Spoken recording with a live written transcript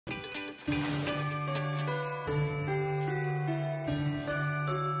Okay,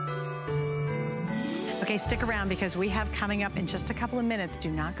 stick around because we have coming up in just a couple of minutes.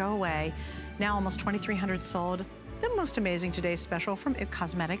 Do not go away. Now almost 2,300 sold. The most amazing today's special from IT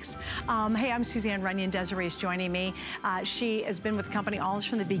Cosmetics. Hey, I'm Suzanne Runyon. Desiree's joining me. She has been with the company almost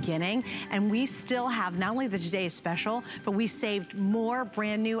from the beginning, and we still have not only the today's special, but we saved more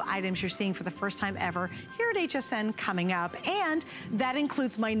brand new items you're seeing for the first time ever here at HSN coming up, and that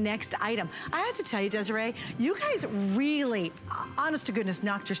includes my next item. I have to tell you, Desiree, you guys really, honest to goodness,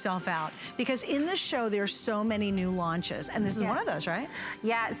 knocked yourself out because in this show there's so many new launches, and this is one of those, right?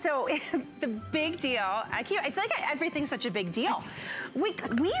 Yeah. So the big deal. I feel like everything's such a big deal. We did.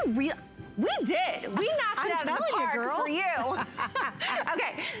 We knocked it out of the park for you.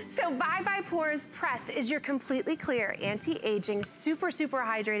 Okay, so Bye Bye Pores Pressed is your completely clear, anti-aging, super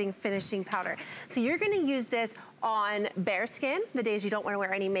hydrating finishing powder. So you're gonna use this on bare skin, the days you don't wanna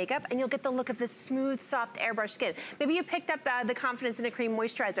wear any makeup, and you'll get the look of this smooth, soft, airbrush skin. Maybe you picked up the Confidence in a Cream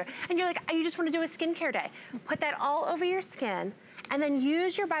Moisturizer, and you're like, you just wanna do a skincare day. Put that all over your skin, and then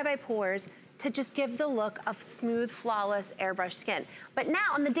use your Bye Bye Pores to just give the look of smooth, flawless, airbrush skin. But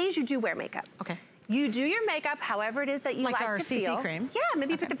now, on the days you do wear makeup, you do your makeup however it is that you like to feel. Like our CC cream? Yeah,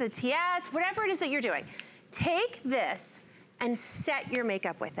 maybe you picked up the TS, whatever it is that you're doing. Take this and set your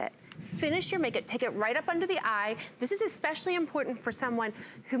makeup with it. Finish your makeup, take it right up under the eye. This is especially important for someone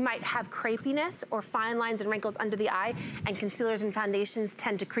who might have crepiness or fine lines and wrinkles under the eye, and concealers and foundations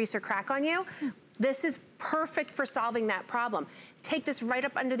tend to crease or crack on you. This is perfect for solving that problem. Take this right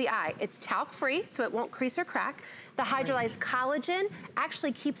up under the eye. It's talc-free, so it won't crease or crack. The hydrolyzed collagen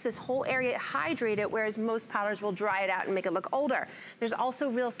actually keeps this whole area hydrated, whereas most powders will dry it out and make it look older. There's also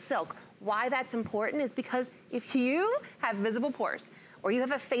real silk. Why that's important is because if you have visible pores, or you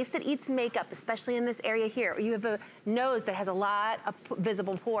have a face that eats makeup, especially in this area here, or you have a nose that has a lot of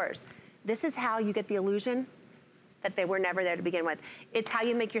visible pores, this is how you get the illusion that they were never there to begin with. It's how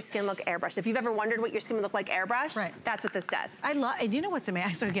you make your skin look airbrushed. If you've ever wondered what your skin would look like airbrushed, that's what this does. I love, and you know what's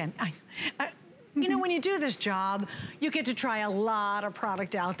amazing? So again, you know, when you do this job, you get to try a lot of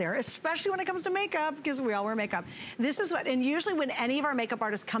product out there, especially when it comes to makeup, because we all wear makeup. This is what, and usually when any of our makeup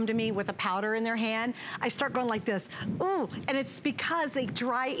artists come to me with a powder in their hand, I start going like this, ooh, and it's because they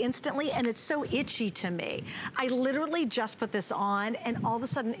dry instantly and it's so itchy to me. I literally just put this on and all of a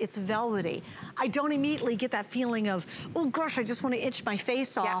sudden it's velvety. I don't immediately get that feeling of, oh gosh, I just want to itch my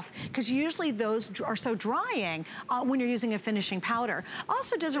face off, because usually those are so drying when you're using a finishing powder.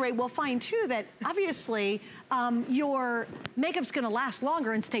 Also, Desiree, we'll find too that obviously, your makeup's gonna last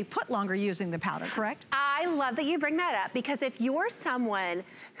longer and stay put longer using the powder, correct? I love that you bring that up, because if you're someone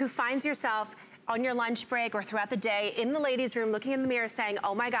who finds yourself on your lunch break or throughout the day in the ladies' room looking in the mirror saying,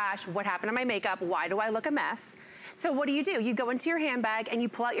 oh my gosh, what happened to my makeup? Why do I look a mess? So what do? You go into your handbag and you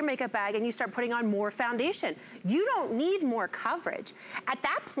pull out your makeup bag and you start putting on more foundation. You don't need more coverage. At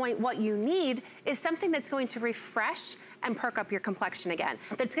that point, what you need is something that's going to refresh and perk up your complexion again.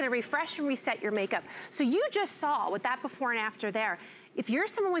 That's gonna refresh and reset your makeup. So you just saw with that before and after there, if you're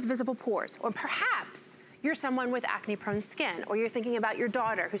someone with visible pores, or perhaps you're someone with acne-prone skin, or you're thinking about your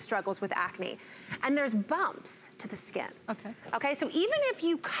daughter who struggles with acne, and there's bumps to the skin. Okay, so even if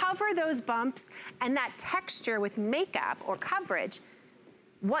you cover those bumps and that texture with makeup or coverage,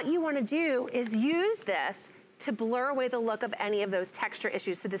 what you wanna do is use this to blur away the look of any of those texture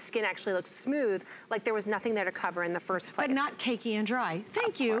issues so the skin actually looks smooth, like there was nothing there to cover in the first place. But not cakey and dry.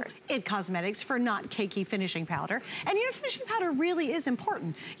 Thank you, IT Cosmetics, for not cakey finishing powder. And you know, finishing powder really is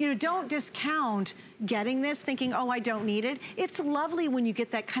important. You know, don't discount getting this thinking, oh, I don't need it. It's lovely when you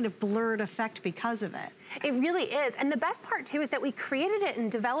get that kind of blurred effect because of it. It really is. And the best part too is that we created it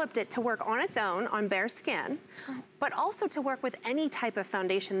and developed it to work on its own on bare skin, but also to work with any type of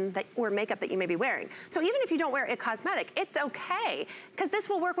foundation that or makeup that you may be wearing. So even if you don't wear IT Cosmetic, it's okay, because this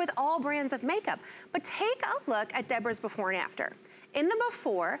will work with all brands of makeup. But take a look at Deborah's before and after. In the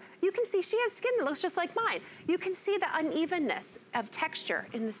before, you can see she has skin that looks just like mine. You can see the unevenness of texture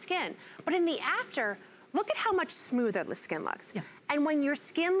in the skin. But in the after, look at how much smoother the skin looks. And when your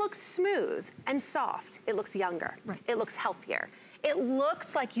skin looks smooth and soft, it looks younger. It looks healthier. It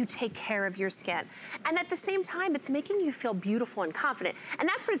looks like you take care of your skin. And at the same time, it's making you feel beautiful and confident. And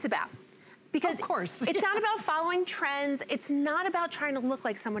that's what it's about. Because it's not about following trends. It's not about trying to look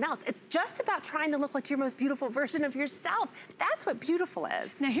like someone else. It's just about trying to look like your most beautiful version of yourself. That's what beautiful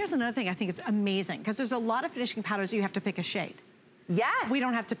is. Now here's another thing I think it's amazing, because there's a lot of finishing powders you have to pick a shade. Yes. We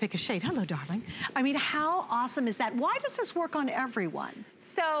don't have to pick a shade. Hello, darling. I mean, how awesome is that? Why does this work on everyone?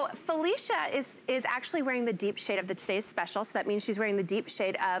 So Felicia is actually wearing the deep shade of the Today's Special, so that means she's wearing the deep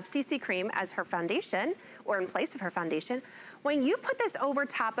shade of CC Cream as her foundation, or in place of her foundation. When you put this over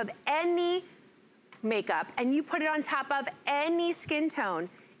top of any makeup, and you put it on top of any skin tone,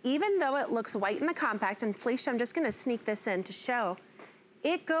 even though it looks white in the compact, and Felicia, I'm just gonna sneak this in to show,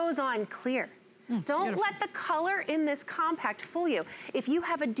 it goes on clear. Don't beautiful. let the color in this compact fool you. If you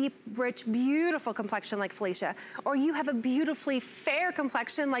have a deep, rich, beautiful complexion like Felicia, or you have a beautifully fair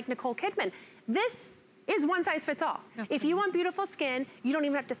complexion like Nicole Kidman, this is one size fits all. Okay. If you want beautiful skin, you don't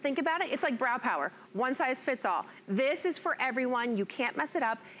even have to think about it. It's like brow power, one size fits all. This is for everyone, you can't mess it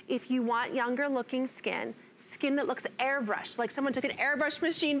up. If you want younger looking skin that looks airbrushed, like someone took an airbrush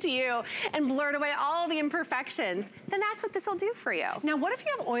machine to you and blurred away all the imperfections, then that's what this will do for you. Now, what if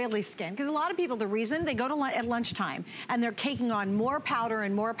you have oily skin? Because a lot of people, the reason they go to at lunchtime and they're caking on more powder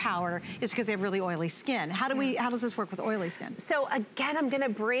and more powder is because they have really oily skin. How does this work with oily skin? So again, I'm gonna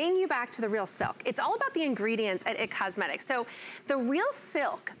bring you back to the Real Silk. It's all about the ingredients at IT Cosmetics. So the Real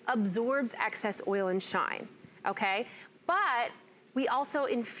Silk absorbs excess oil and shine, okay? But we also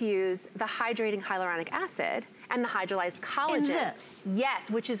infuse the hydrating hyaluronic acid and the hydrolyzed collagen. In this? Yes,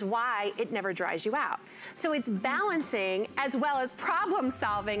 which is why it never dries you out. So it's balancing as well as problem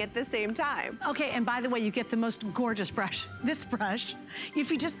solving at the same time. Okay, and by the way, you get the most gorgeous brush. This brush, if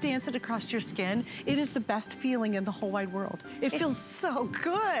you just dance it across your skin, it is the best feeling in the whole wide world. It feels so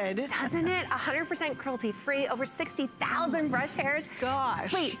good. Doesn't it? 100% cruelty-free, over 60,000 brush hairs.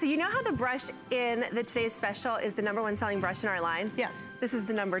 Gosh. Wait, so you know how the brush in the Today's Special is the #1 selling brush in our line? Yes. This is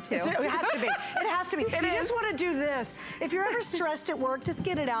the #2. It has to be. It has to be. You just want to do this. If you're ever stressed at work, just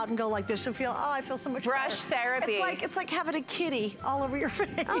get it out and go like this. You'll feel, oh, I feel so much brush better. therapy. It's like having a kitty all over your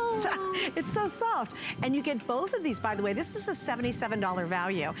face. Oh. It's so soft. And you get both of these, by the way. This is a $77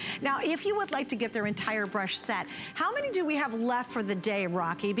 value. Now, if you would like to get their entire brush set, how many do we have left for the day,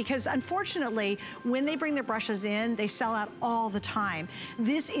 Rocky? Because unfortunately, when they bring their brushes in, they sell out all the time.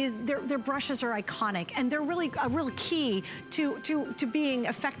 Their brushes are iconic, and they're really a real key to being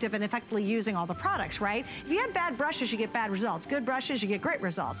effective and effectively using all the products, right? If you have bad brushes, you get bad results. Good brushes, you get great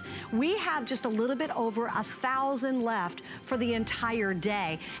results. We have just a little bit over 1,000 left for the entire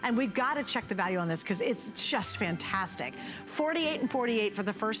day, and we've got to check the value on this because it's just fantastic. 48 and 48 for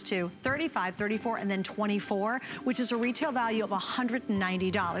the first two, 35, 34, and then 24, which is a retail value of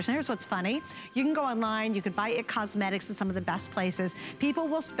 $190. And here's what's funny. You can go online, you can buy IT Cosmetics in some of the best places. People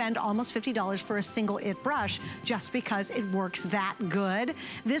will spend almost $50 for a single IT brush just because it works that good.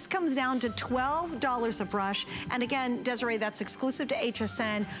 This comes down to $12 a brush. And again, Desiree, that's exclusive to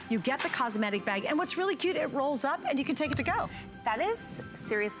HSN. You get the cosmetic bag. And what's really cute, it rolls up and you can take it to go. That is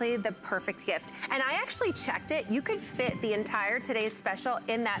seriously the perfect gift. And I actually checked it. You could fit the entire Today's Special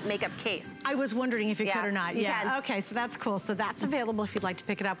in that makeup case. I was wondering if you could or not. You can. Okay, so that's cool. So that's available if you'd like to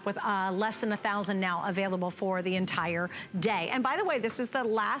pick it up with less than 1,000 now available for the entire day. And by the way, this is the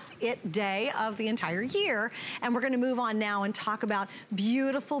last IT day of the entire year. And we're gonna move on now and talk about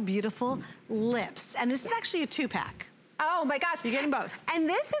beautiful, beautiful lips. And this is actually a 2-pack. Oh my gosh. You're getting both. And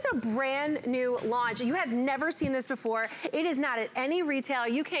this is a brand new launch. You have never seen this before. It is not at any retail.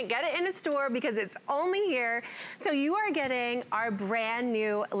 You can't get it in a store because it's only here. So you are getting our brand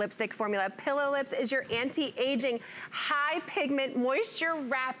new lipstick formula. Pillow Lips is your anti-aging, high pigment, moisture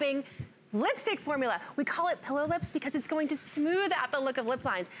wrapping lipstick formula. We call it Pillow Lips because it's going to smooth out the look of lip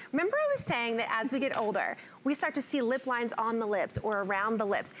lines. Remember I was saying that as we get older, we start to see lip lines on the lips or around the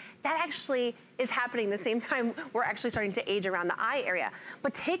lips. That actually is happening the same time we're actually starting to age around the eye area.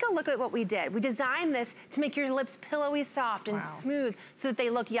 But take a look at what we did. We designed this to make your lips pillowy soft and smooth so that they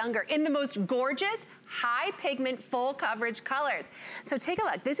look younger in the most gorgeous, high pigment, full coverage colors. So take a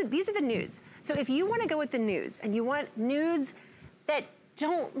look. These are the nudes. So if you want to go with the nudes and you want nudes that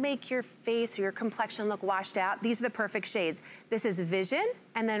don't make your face or your complexion look washed out, these are the perfect shades. This is Vision,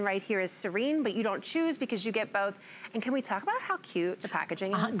 and then right here is Serene, but you don't choose because you get both. And can we talk about how cute the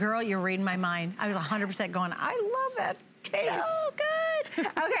packaging is? Girl, you're reading my mind. I was 100% going, I love it. Case. So good.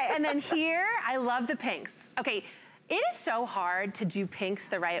 Okay, and then here, I love the pinks. Okay, it is so hard to do pinks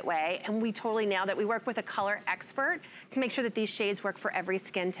the right way, and we totally nailed it. We work with a color expert to make sure that these shades work for every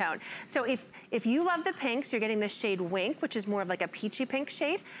skin tone. So if you love the pinks, you're getting the shade Wink, which is more of like a peachy pink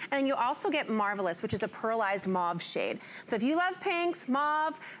shade, and then you also get Marvelous, which is a pearlized mauve shade. So if you love pinks,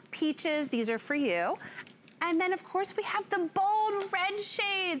 mauve, peaches, these are for you. And then of course we have the bold red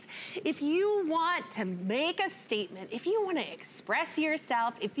shades. shades. If you want to make a statement, if you want to express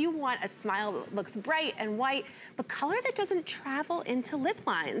yourself, if you want a smile that looks bright and white, but color that doesn't travel into lip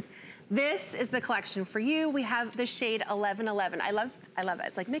lines, this is the collection for you. We have the shade 1111. I love it.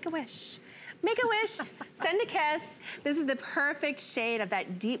 It's like make a wish. Make a wish, send a kiss. This is the perfect shade of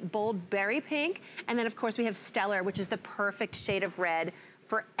that deep, bold berry pink. And then of course we have Stellar, which is the perfect shade of red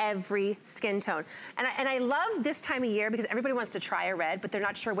for every skin tone. And I love this time of year because everybody wants to try a red, but they're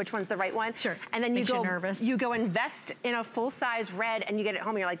not sure which one's the right one. Sure. And then Makes you nervous. you go invest in a full-size red and you get it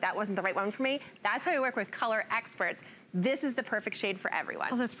home and you're like, that wasn't the right one for me. That's how we work with color experts. This is the perfect shade for everyone.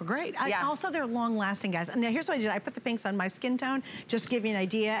 Oh, that's great. Yeah. Also, they're long lasting, guys. And now here's what I did. I put the pinks on my skin tone, just to give you an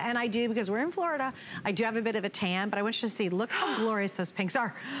idea. And I do, because we're in Florida, I do have a bit of a tan, but I want you to see, look how glorious those pinks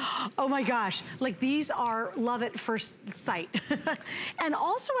are. Oh my gosh. Like these are love at first sight. And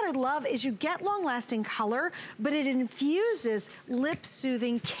also what I love is you get long lasting color, but it infuses lip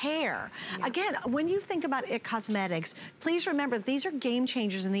soothing care. Yeah. Again, when you think about IT Cosmetics, please remember these are game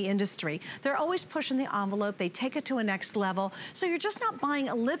changers in the industry. They're always pushing the envelope. They take it to a next level. So you're just not buying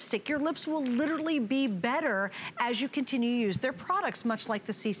a lipstick. Your lips will literally be better as you continue to use their products, much like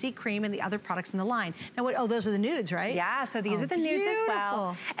the CC cream and the other products in the line. Now, those are the nudes, right? Yeah, so these are the nudes as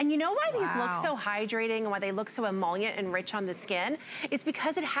well. And you know why these look so hydrating and why they look so emollient and rich on the skin? It's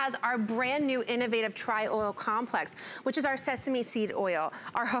because it has our brand new innovative tri-oil complex, which is our sesame seed oil,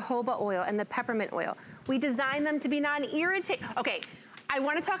 our jojoba oil, and the peppermint oil. We designed them to be non-irritating. Okay. I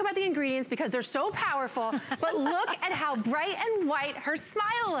want to talk about the ingredients because they're so powerful, but look at how bright and white her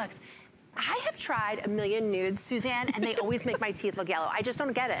smile looks. I have tried a million nudes, Suzanne, and they always make my teeth look yellow. I just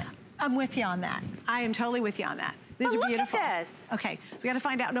don't get it. I'm with you on that. I am totally with you on that. These are beautiful. Look at this. Okay, we got to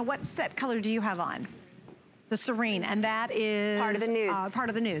find out. Now, what set color do you have on? The Serene, and that is part of the nudes. Part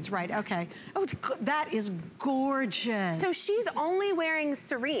of the nudes, right? Okay. Oh, that is gorgeous. So she's only wearing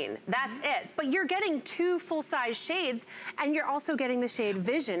Serene. That's it. But you're getting 2 full-size shades, and you're also getting the shade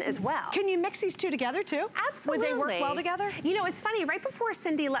Vision as well. Can you mix these 2 together too? Absolutely. Would they work well together? You know, it's funny. Right before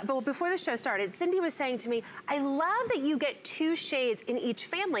before the show started, Cindy was saying to me, "I love that you get 2 shades in each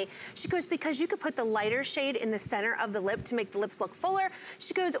family." She goes, "Because you could put the lighter shade in the center of the lip to make the lips look fuller."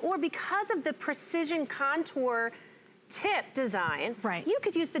 She goes, "Or because of the precision contour tip design, right, you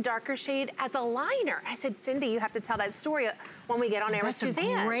could use the darker shade as a liner." I said, "Cindy, you have to tell that story when we get on air with Suzanne."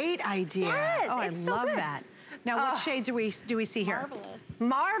 That's a great idea. Yes, oh, it's I love so good. that. Now, what shades do we see here? Marvelous.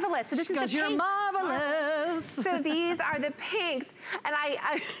 Marvelous. So this is the pinks. You're marvelous. So these are the pinks, and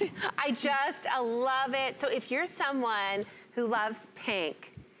I just love it. So if you're someone who loves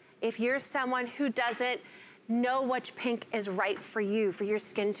pink, if you're someone who doesn't know which pink is right for you, for your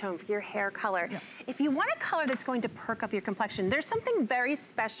skin tone, for your hair color. Yeah. If you want a color that's going to perk up your complexion, there's something very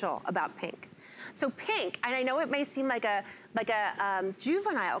special about pink. So pink, and I know it may seem like a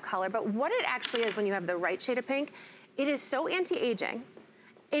juvenile color, but what it actually is when you have the right shade of pink, it is so anti-aging.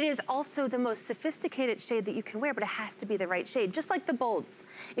 It is also the most sophisticated shade that you can wear, but it has to be the right shade, just like the bolds.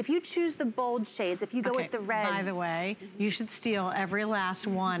 If you choose the bold shades, if you go with the reds. By the way, you should steal every last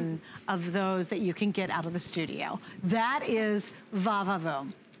one of those that you can get out of the studio. That is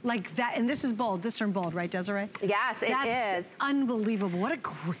va-va-voom. Like that, and this is bold. This turned bold, right, Desiree? Yes, it is. That's unbelievable. What a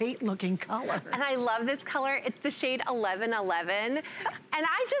great looking color. And I love this color. It's the shade 1111. And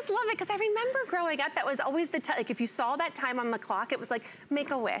I just love it because I remember growing up, that was always the time, like if you saw that time on the clock, it was like,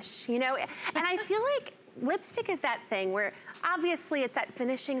 make a wish, you know? And I feel like lipstick is that thing where obviously it's that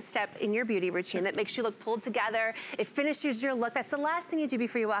finishing step in your beauty routine that makes you look pulled together. It finishes your look. That's the last thing you do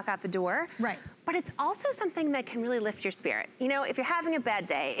before you walk out the door. Right. But it's also something that can really lift your spirit. You know, if you're having a bad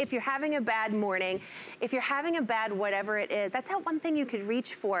day, if you're having a bad morning, if you're having a bad whatever it is, that's how one thing you could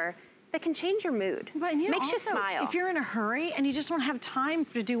reach for that can change your mood, but you know, makes also, you smile. If you're in a hurry and you just don't have time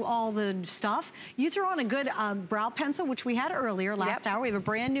to do all the stuff, you throw on a good brow pencil, which we had earlier last hour. We have a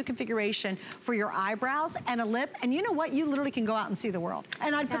brand new configuration for your eyebrows and a lip. And you know what? You literally can go out and see the world.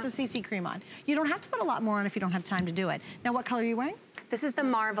 And I'd put the CC cream on. You don't have to put a lot more on if you don't have time to do it. Now, what color are you wearing? This is the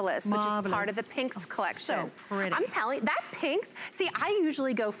Marvelous, which is part of the Pinks collection. So pretty. I'm telling you, that Pinks, see, I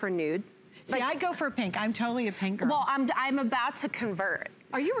usually go for nude. See, I go for pink. I'm totally a pink girl. Well, I'm about to convert.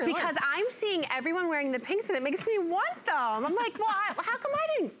 Are you really? Because I'm seeing everyone wearing the pinks and it makes me want them. I'm like, well, how come I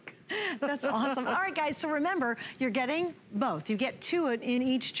didn't? That's awesome. All right, guys, so remember, you're getting both. You get two in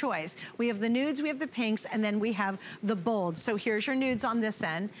each choice. We have the nudes, we have the pinks, and then we have the bold. So here's your nudes on this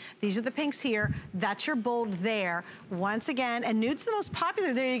end. These are the pinks here. That's your bold there. Once again, and nude's the most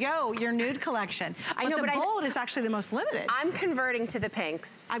popular. There you go, your nude collection. I know, but the bold is actually the most limited. I'm converting to the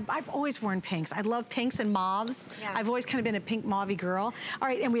pinks. I've always worn pinks. I love pinks and mauves. Yeah. I've always kind of been a pink mauvey girl. All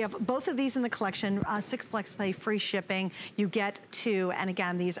right, and we have both of these in the collection. 6 flex pay, free shipping. You get 2, and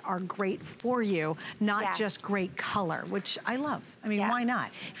again, these are great for you, not just great color, which I love. I mean, why not?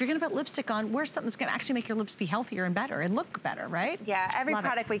 If you're gonna put lipstick on, wear something that's gonna actually make your lips be healthier and better and look better, right? Yeah, every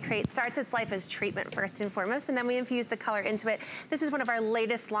product we create starts its life as treatment first and foremost, and then we infuse the color into it. This is one of our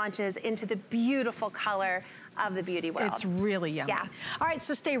latest launches into the beautiful color of the beauty world. It's really yummy. Yeah. All right,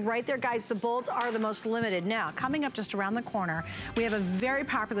 so stay right there, guys. The bolds are the most limited. Now, coming up just around the corner, we have a very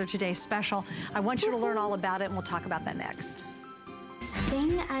popular Today special. I want you to learn all about it, and we'll talk about that next.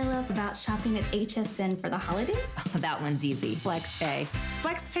 Thing I love about shopping at HSN for the holidays? Oh, that one's easy. FlexPay.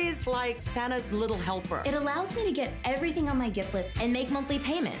 FlexPay is like Santa's little helper. It allows me to get everything on my gift list and make monthly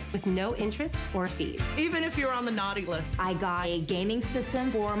payments with no interest or fees. Even if you're on the naughty list. I got a gaming system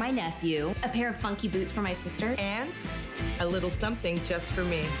for my nephew, a pair of funky boots for my sister, and a little something just for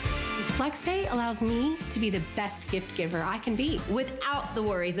me. FlexPay allows me to be the best gift giver I can be without the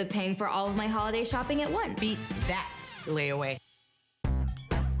worries of paying for all of my holiday shopping at once. Beat that layaway.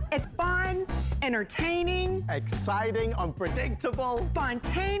 It's fun, entertaining, exciting, unpredictable,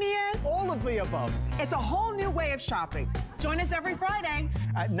 spontaneous, all of the above. It's a whole new way of shopping. Join us every Friday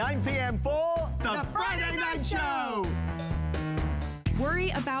at 9 p.m. for the Friday Night Show.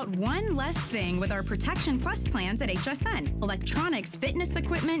 Worry about one less thing with our Protection Plus plans at HSN. Electronics, fitness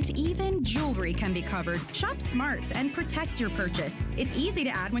equipment, even jewelry can be covered. Shop smart and protect your purchase. It's easy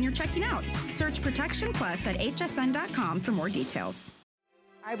to add when you're checking out. Search Protection Plus at hsn.com for more details.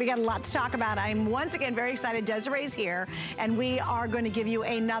 All right, we got a lot to talk about. I'm once again very excited. Desiree's here, and we are going to give you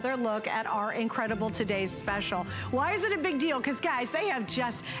another look at our incredible Today's special. Why is it a big deal? Because, guys, they have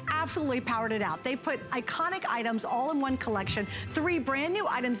just absolutely powered it out. They put iconic items all in one collection, 3 brand new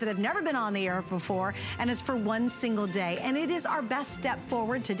items that have never been on the air before, and it's for one single day. And it is our best step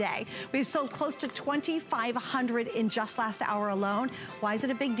forward today. We've sold close to 2,500 in just last hour alone. Why is it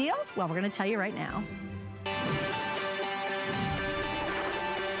a big deal? Well, we're going to tell you right now.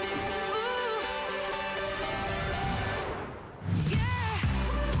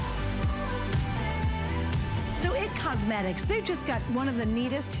 Cosmetics. They've just got one of the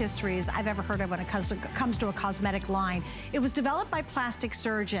neatest histories I've ever heard of when it comes to a cosmetic line. It was developed by plastic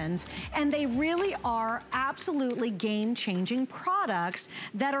surgeons, and they really are absolutely game-changing products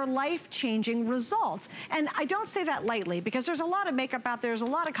that are life-changing results. And I don't say that lightly, because there's a lot of makeup out there, there's a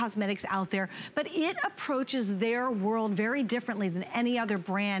lot of cosmetics out there, but it approaches their world very differently than any other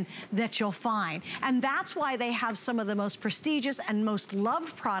brand that you'll find. And that's why they have some of the most prestigious and most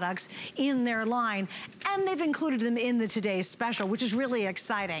loved products in their line, and they've included them in the Today's special, which is really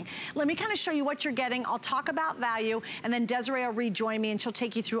exciting. Let me kind of show you what you're getting. I'll talk about value, and then Desiree will rejoin me, and she'll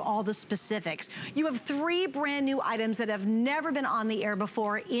take you through all the specifics. You have 3 brand new items that have never been on the air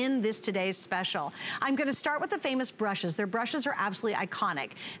before in this Today's special. I'm going to start with the famous brushes. Their brushes are absolutely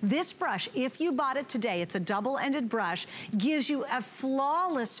iconic. This brush, if you bought it today, it's a double-ended brush, gives you a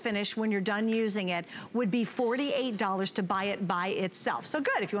flawless finish when you're done using it, would be $48 to buy it by itself. So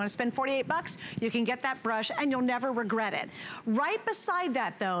good, if you want to spend 48 bucks, you can get that brush, and you'll never regret it. Right beside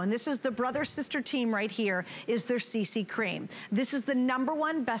that, though, and this is the brother-sister team right here, is their CC cream. This is the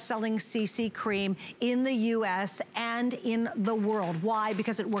 #1 best-selling CC cream in the US and in the world. Why?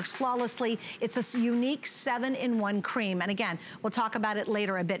 Because it works flawlessly. It's a unique 7-in-1 cream. And again, we'll talk about it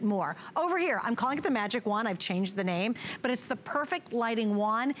later a bit more. Over here, I'm calling it the Magic Wand. I've changed the name, but it's the Perfect Lighting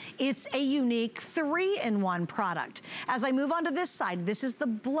Wand. It's a unique 3-in-1 product. As I move on to this side, this is the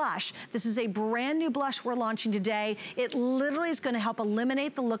blush. This is a brand new blush we're launching today. It literally is going to help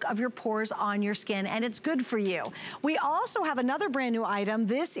eliminate the look of your pores on your skin, and it's good for you. We also have another brand new item.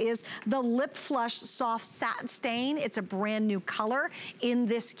 This is the Lip Flush Soft Satin Stain. It's a brand new color in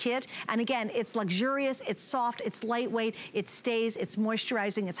this kit. And again, it's luxurious, it's soft, it's lightweight, it stays, it's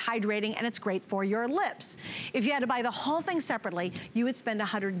moisturizing, it's hydrating, and it's great for your lips. If you had to buy the whole thing separately, you would spend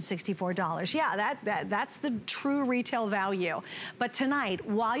 $164. Yeah, that's the true retail value. But tonight,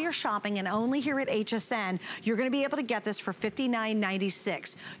 while you're shopping, and only here at HSN, you're going to be able to get this for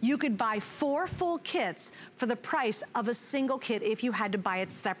 $59.96. You could buy 4 full kits for the price of a single kit if you had to buy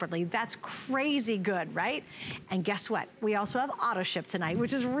it separately. That's crazy good, right? And guess what? We also have auto ship tonight,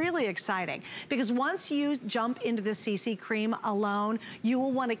 which is really exciting, because once you jump into the CC cream alone, you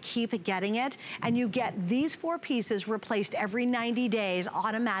will want to keep getting it, and you get these 4 pieces replaced every 90 days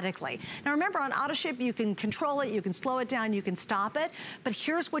automatically. Now remember, on auto ship, you can control it, you can slow it down, you can stop it, but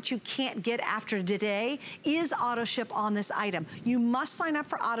here's what you can't get after today is auto ship on this item. You must sign up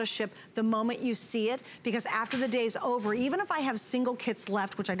for auto ship the moment you see it, because after the day's over, even if I have single kits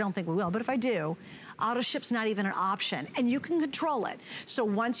left, which I don't think we will, but if I do, auto ship's not even an option, and you can control it. So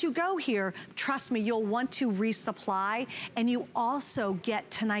once you go here, trust me, you'll want to resupply, and you also get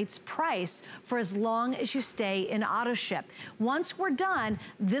tonight's price for as long as you stay in auto ship. Once we're done,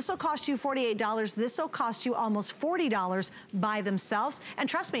 this will cost you $48. This will cost you almost $40 by themselves, and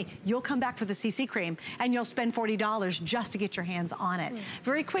trust me, you'll come back for the CC cream, and you'll spend $40 just to get your hands on it.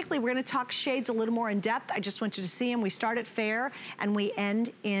 Very quickly, we're gonna talk shades a little more in depth. I just want you to see them. We start at fair, and we end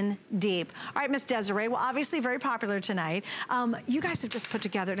in deep. All right, Miss Desiree, well, obviously very popular tonight. You guys have just put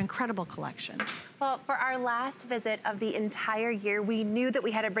together an incredible collection. Well, for our last visit of the entire year, we knew that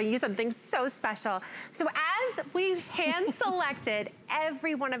we had to bring you something so special. So as we hand-selected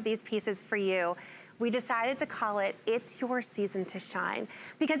every one of these pieces for you, we decided to call it, It's Your Season to Shine.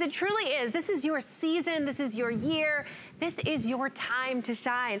 Because it truly is. This is your season, this is your year, this is your time to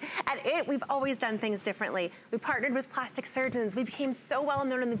shine. At IT, we've always done things differently. We partnered with plastic surgeons. We became so well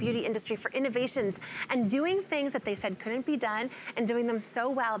known in the beauty industry for innovations and doing things that they said couldn't be done, and doing them so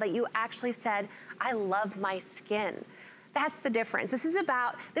well that you actually said, I love my skin. That's the difference. This is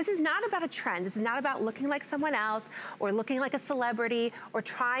not about a trend. This is not about looking like someone else or looking like a celebrity or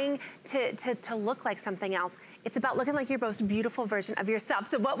trying to look like something else. It's about looking like your most beautiful version of yourself.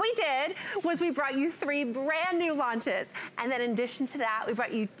 So what we did was we brought you 3 brand new launches. And then in addition to that, we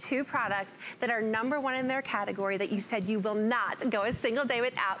brought you 2 products that are #1 in their category that you said you will not go a single day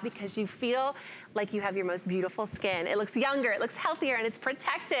without, because you feel like you have your most beautiful skin. It looks younger, it looks healthier, and it's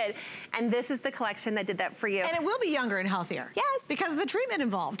protected. And this is the collection that did that for you. And it will be younger and healthier. Yes. Because of the treatment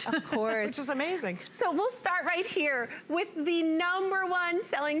involved. Of course. Which is amazing. So we'll start right here with the #1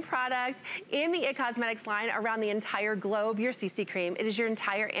 selling product in the IT Cosmetics line around the entire globe, your CC cream. It is your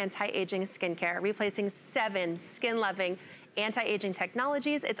entire anti-aging skincare, replacing 7 skin-loving anti-aging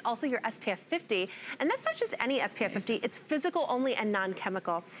technologies. It's also your SPF 50, and that's not just any SPF 50, it's physical only and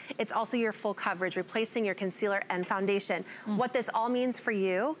non-chemical. It's also your full coverage, replacing your concealer and foundation. What this all means for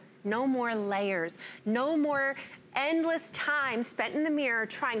you, no more layers, no more endless time spent in the mirror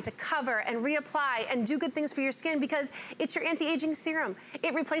trying to cover and reapply and do good things for your skin, because it's your anti-aging serum.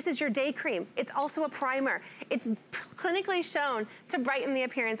 It replaces your day cream. It's also a primer. It's clinically shown to brighten the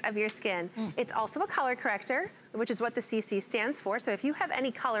appearance of your skin. It's also a color corrector, which is what the CC stands for. So if you have any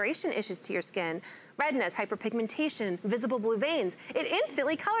coloration issues to your skin, redness, hyperpigmentation, visible blue veins, it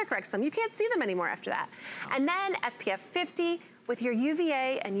instantly color corrects them. You can't see them anymore after that. And then SPF 50 with your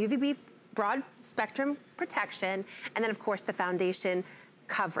UVA and UVB broad spectrum protection, and then of course the foundation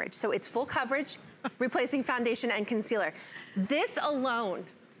coverage. So it's full coverage, replacing foundation and concealer. This alone,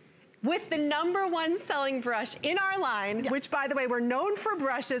 with the #1 selling brush in our line, which by the way, we're known for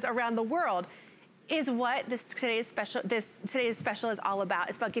brushes around the world, is what today's special is all about.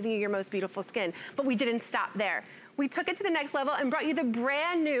 It's about giving you your most beautiful skin. But we didn't stop there. We took it to the next level and brought you the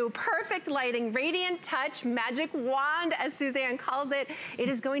brand new Perfect Lighting Radiant Touch Magic Wand, as Suzanne calls it. It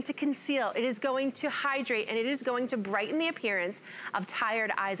is going to conceal, it is going to hydrate, and it is going to brighten the appearance of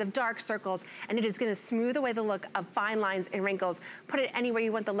tired eyes, of dark circles, and it is going to smooth away the look of fine lines and wrinkles. Put it anywhere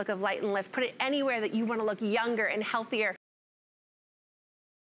you want the look of light and lift. Put it anywhere that you want to look younger and healthier.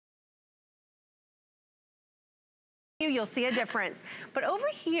 You'll see a difference. But over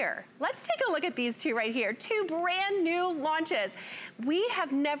here, let's take a look at these 2 right here. 2 brand new launches. We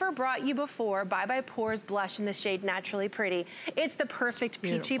have never brought you before Bye Bye Pores blush in the shade Naturally Pretty. It's the perfect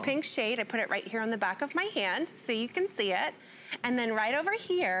peachy pink shade. I put it right here on the back of my hand so you can see it. And then right over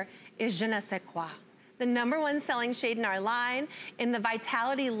here is Je ne sais quoi, the #1 selling shade in our line in the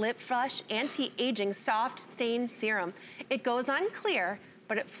Vitality Lip Flush Anti-Aging Soft Stain Serum. It goes on clear,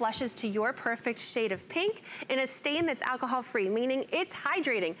 but it flushes to your perfect shade of pink in a stain that's alcohol-free, meaning it's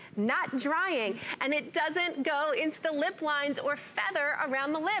hydrating, not drying, and it doesn't go into the lip lines or feather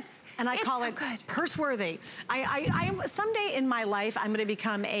around the lips. And I call it purse-worthy. Someday in my life, I'm gonna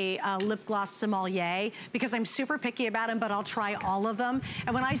become a lip gloss sommelier, because I'm super picky about them, but I'll try all of them.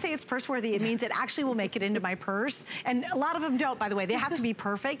 And when I say it's purse-worthy, it means it actually will make it into my purse. And a lot of them don't, by the way. They have to be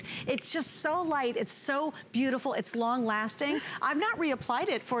perfect. It's just so light, it's so beautiful, it's long-lasting. I've not reapplied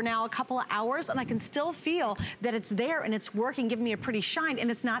applied it for now a couple of hours, and I can still feel that it's there and it's working, giving me a pretty shine,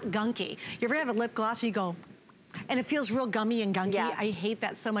 and it's not gunky. You ever have a lip gloss and you go, and it feels real gummy and gunky? Yes. I hate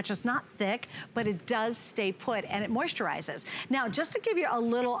that so much. It's not thick, but it does stay put and it moisturizes. Now, just to give you a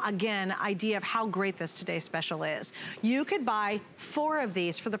little, again, idea of how great this today's special is, you could buy 4 of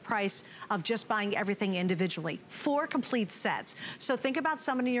these for the price of just buying everything individually. 4 complete sets. So think about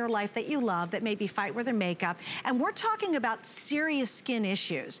someone in your life that you love that maybe fight with their makeup. And we're talking about serious skin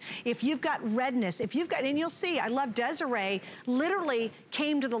issues. If you've got redness, if you've got, and you'll see, I love Desiree, literally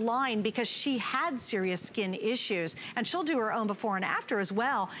came to the line because she had serious skin issues. And she'll do her own before and after as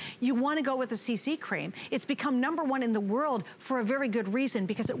well. You want to go with the CC cream. It's become #1 in the world for a very good reason,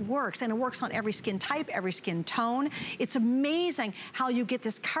 because it works, and it works on every skin type, every skin tone. It's amazing how you get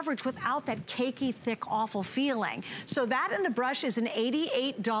this coverage without that cakey, thick, awful feeling. So that and the brush is an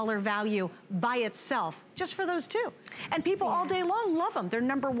 $88 value by itself, just for those 2. And people all day long love them. They're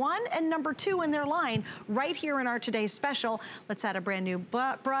 #1 and #2 in their line right here in our today's special. Let's add a brand new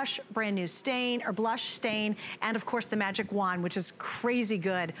brush, brand new stain or blush stain, and of course the magic wand, which is crazy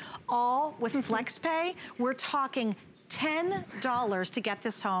good. All with FlexPay. We're talking $10 to get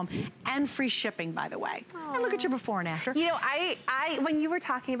this home, and free shipping, by the way. Aww. And look at your before and after. You know, I when you were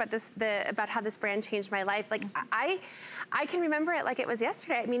talking about this, about how this brand changed my life, like I can remember it like it was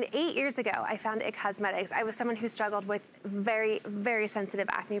yesterday. I mean, 8 years ago, I found IT Cosmetics. I was someone who struggled with very, very sensitive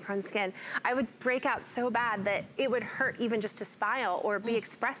acne-prone skin. I would break out so bad that it would hurt even just to smile or be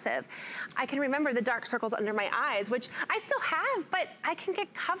expressive. I can remember the dark circles under my eyes, which I still have, but I can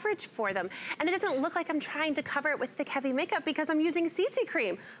get coverage for them. And it doesn't look like I'm trying to cover it with thick, heavy makeup, because I'm using CC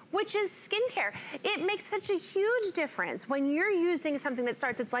cream, which is skincare. It makes such a huge difference when you're using something that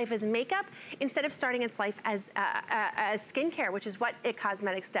starts its life as makeup instead of starting its life as skincare, which is what IT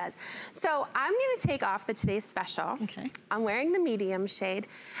Cosmetics does. So I'm gonna take off the Today's Special. Okay. I'm wearing the medium shade,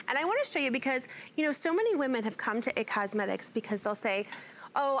 and I wanna show you because, you know, so many women have come to IT Cosmetics because they'll say,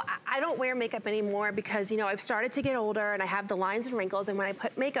 oh, I don't wear makeup anymore because, you know, I've started to get older and I have the lines and wrinkles, and when I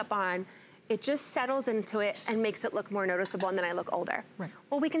put makeup on, it just settles into it and makes it look more noticeable, and then I look older. Right.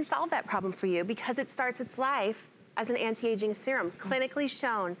 Well, we can solve that problem for you because it starts its life as an anti-aging serum, clinically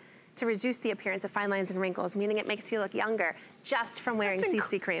shown to reduce the appearance of fine lines and wrinkles, meaning it makes you look younger just from wearing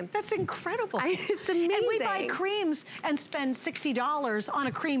CC cream. That's incredible. It's amazing. And we buy creams and spend $60 on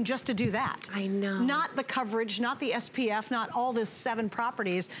a cream just to do that. I know. Not the coverage, not the SPF, not all the 7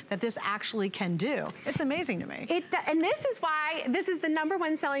 properties that this actually can do. It's amazing to me. And this is why this is the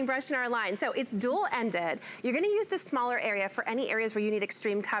 #1 selling brush in our line. So it's dual-ended. You're gonna use the smaller area for any areas where you need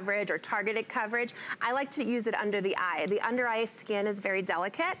extreme coverage or targeted coverage. I like to use it under the eye. The under eye skin is very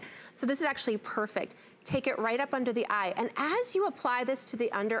delicate, so this is actually perfect. Take it right up under the eye. And as you apply this to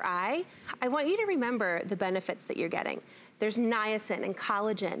the under eye, I want you to remember the benefits that you're getting. There's niacin and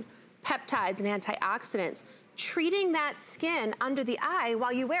collagen, peptides and antioxidants, treating that skin under the eye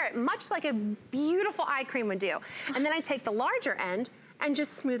while you wear it, much like a beautiful eye cream would do. And then I take the larger end and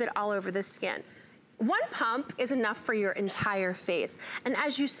just smooth it all over the skin. 1 pump is enough for your entire face. And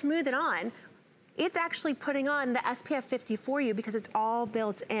as you smooth it on, it's actually putting on the SPF 50 for you because it's all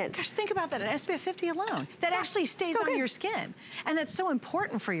built in. Gosh, think about that, an SPF 50 alone. That actually stays on your skin. And that's so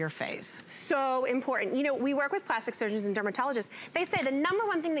important for your face. So important. You know, we work with plastic surgeons and dermatologists. They say the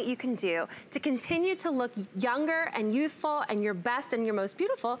 #1 thing that you can do to continue to look younger and youthful and your best and your most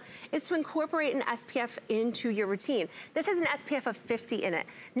beautiful is to incorporate an SPF into your routine. This has an SPF of 50 in it.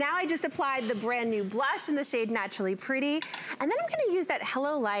 Now I just applied the brand new blush in the shade Naturally Pretty, and then I'm gonna use that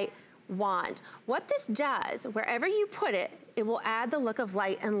Hello Light wand. What this does, wherever you put it, it will add the look of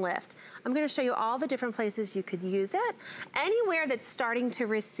light and lift. I'm gonna show you all the different places you could use it. Anywhere that's starting to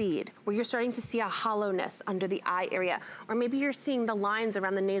recede, where you're starting to see a hollowness under the eye area, or maybe you're seeing the lines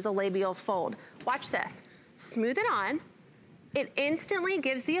around the nasolabial fold. Watch this. Smooth it on. It instantly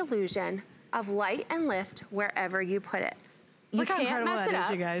gives the illusion of light and lift wherever you put it. You can't mess it up.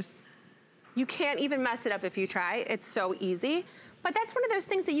 You guys. You can't even mess it up if you try. It's so easy. But that's one of those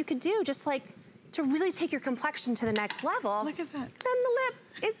things that you could do just like to really take your complexion to the next level. Look at that. Then the lip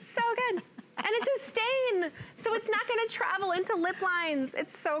is so good. And it's a stain, so it's not gonna travel into lip lines.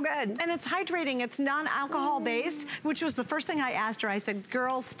 It's so good. And it's hydrating, it's non-alcohol based, which was the first thing I asked her. I said,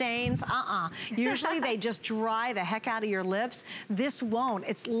 girl, stains, Usually they just dry the heck out of your lips. This won't.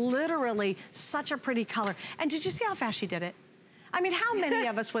 It's literally such a pretty color. And did you see how fast she did it? I mean, how many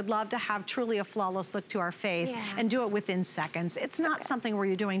of us would love to have truly a flawless look to our face and do it within seconds? It's not something where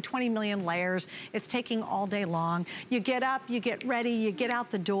you're doing 20 million layers. It's taking all day long. You get up, you get ready, you get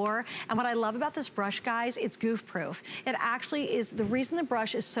out the door. And what I love about this brush, guys, it's goof proof. It actually is, the reason the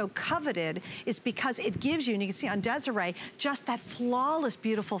brush is so coveted is because it gives you, and you can see on Desiree, just that flawless,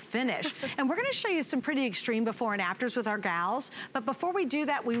 beautiful finish. And we're gonna show you some pretty extreme before and afters with our gals. But before we do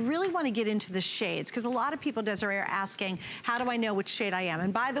that, we really wanna get into the shades, because a lot of people, Desiree, are asking, how do I know which shade I am?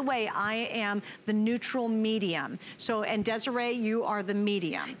 And by the way, I am the neutral medium. So, and Desiree, you are the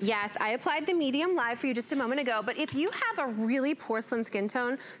medium. Yes, I applied the medium live for you just a moment ago, but if you have a really porcelain skin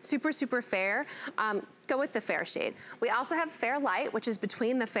tone, super, super fair, go with the fair shade. We also have fair light, which is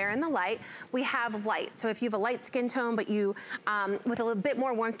between the fair and the light. We have light, so if you have a light skin tone, but you, with a little bit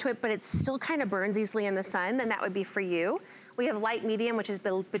more warmth to it, but it still kind of burns easily in the sun, then that would be for you. We have light medium, which is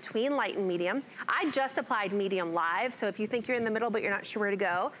between light and medium. I just applied medium live, so if you think you're in the middle but you're not sure where to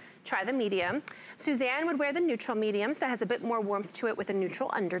go, try the medium. Suzanne would wear the neutral medium, so that has a bit more warmth to it with a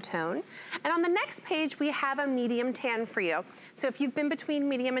neutral undertone. And on the next page, we have a medium tan for you. So if you've been between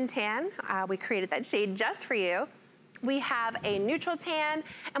medium and tan, we created that shade just for you. We have a neutral tan,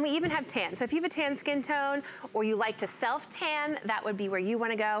 and we even have tan. So if you have a tan skin tone, or you like to self-tan, that would be where you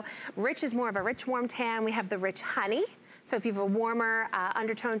wanna go. Rich is more of a rich, warm tan. We have the rich honey. So if you have a warmer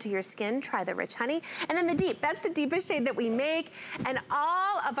undertone to your skin, try the rich honey. And then the deep, that's the deepest shade that we make. And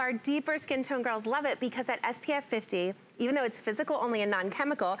all of our deeper skin tone girls love it because that SPF 50, even though it's physical only and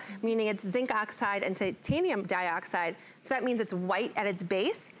non-chemical, meaning it's zinc oxide and titanium dioxide, so that means it's white at its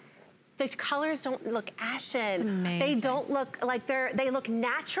base, the colors don't look ashen. It's amazing. They don't look like they look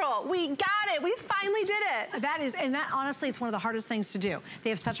natural. We got it, we finally did it. That is, and that honestly, it's one of the hardest things to do.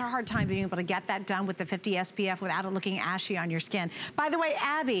 They have such a hard time being able to get that done with the 50 SPF without it looking ashy on your skin. By the way,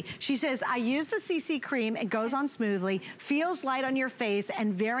 Abby, she says, I use the CC cream, it goes on smoothly, feels light on your face,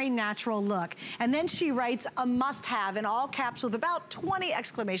 and very natural look. And then she writes a must-have in all caps with about 20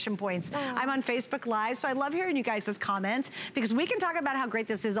 exclamation points. Aww. I'm on Facebook Live, so I love hearing you guys' comments because we can talk about how great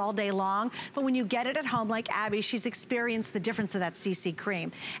this is all day long. But when you get it at home like Abby, she's experienced the difference of that CC cream.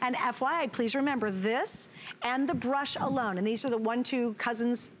 And FYI, please remember this and the brush alone, and these are the 1, 2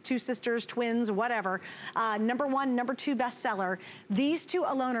 cousins, 2 sisters, twins, whatever, #1, #2 bestseller. These two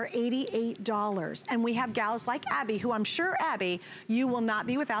alone are $88. And we have gals like Abby, who I'm sure, Abby, you will not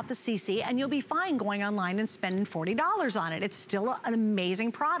be without the CC, and you'll be fine going online and spending $40 on it. It's still an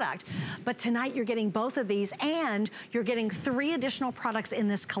amazing product. But tonight you're getting both of these, and you're getting 3 additional products in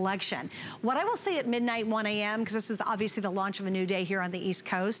this collection. What I will say at midnight, 1 a.m., because this is obviously the launch of a new day here on the East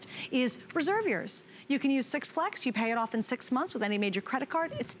Coast, is reserve yours. You can use 6 Flex. You pay it off in 6 months with any major credit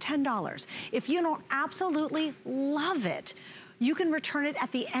card. It's $10. If you don't absolutely love it, you can return it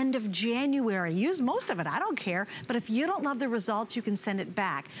at the end of January. Use most of it, I don't care. But if you don't love the results, you can send it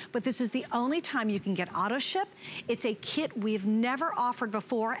back. But this is the only time you can get auto ship. It's a kit we've never offered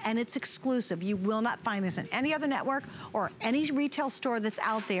before, and it's exclusive. You will not find this in any other network or any retail store that's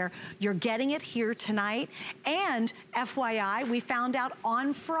out there. You're getting it here tonight. And FYI, we found out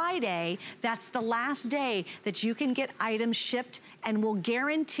on Friday, that's the last day that you can get items shipped, and we'll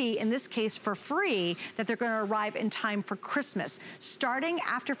guarantee, in this case for free, that they're gonna arrive in time for Christmas. Starting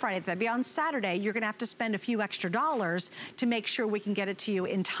after Friday, if that'd be on Saturday, you're gonna have to spend a few extra dollars to make sure we can get it to you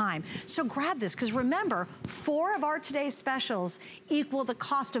in time. So grab this, because remember, 4 of our today's specials equal the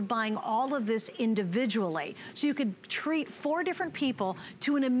cost of buying all of this individually. So you could treat 4 different people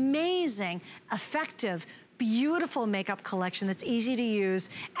to an amazing, effective, beautiful makeup collection that's easy to use,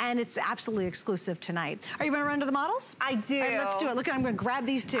 and it's absolutely exclusive tonight. Are you gonna run to the models? I do. All right, let's do it. Look, I'm gonna grab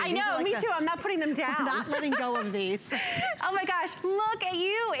these 2. I know, me too. I'm not putting them down. I'm not letting go of these. Oh my gosh, look at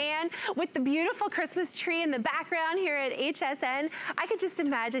you, Anne, with the beautiful Christmas tree in the background here at HSN. I could just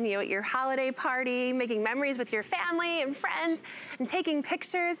imagine you at your holiday party, making memories with your family and friends, and taking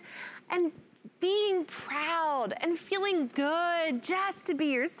pictures, and being proud and feeling good just to be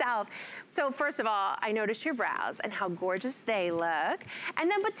yourself. So first of all, I noticed your brows and how gorgeous they look. And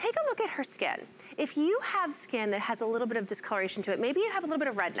then, but take a look at her skin. If you have skin that has a little bit of discoloration to it, maybe you have a little bit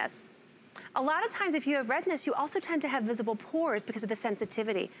of redness. A lot of times if you have redness, you also tend to have visible pores because of the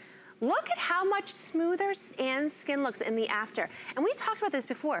sensitivity. Look at how much smoother Anne's skin looks in the after. And we talked about this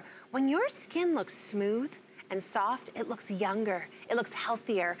before. When your skin looks smooth and soft, it looks younger, it looks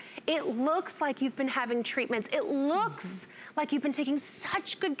healthier. It looks like you've been having treatments. It looks like you've been taking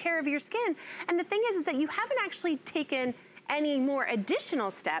such good care of your skin. And the thing is that you haven't actually taken any more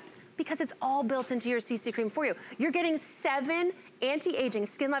additional steps because it's all built into your CC cream for you. You're getting 7 anti-aging,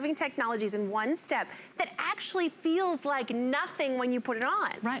 skin-loving technologies in one step that actually feels like nothing when you put it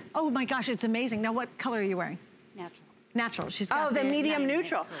on. Right, oh my gosh, it's amazing. Now what color are you wearing? Natural. Natural. She's got the medium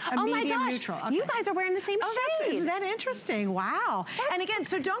neutral. Oh my gosh. Neutral. Okay. You guys are wearing the same shade. Isn't that interesting? Wow. And again,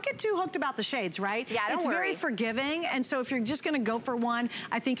 so don't get too hooked about the shades, right? Yeah, don't worry. It's very forgiving. And so if you're just going to go for one,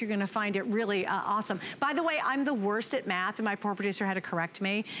 I think you're going to find it really awesome. By the way, I'm the worst at math, and my poor producer had to correct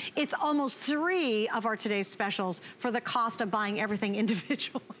me. It's almost 3 of our today's specials for the cost of buying everything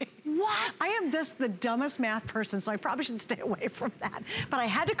individually. What? I am just the dumbest math person, so I probably should stay away from that. But I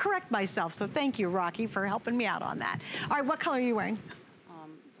had to correct myself, so thank you, Rocky, for helping me out on that. All right, what color are you wearing?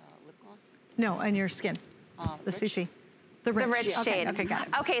 The lip gloss. No, on your skin. The CC. The rich shade. Okay, got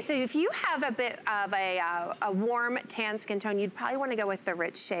it. Okay, so if you have a bit of a warm tan skin tone, you'd probably want to go with the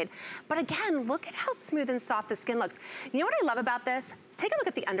rich shade. But again, look at how smooth and soft the skin looks. You know what I love about this? Take a look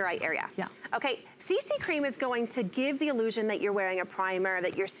at the under eye area. Yeah. Okay, CC cream is going to give the illusion that you're wearing a primer,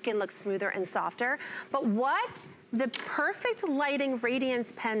 that your skin looks smoother and softer. But what the Perfect Lighting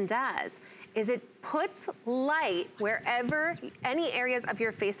Radiance Pen does is it puts light wherever, any areas of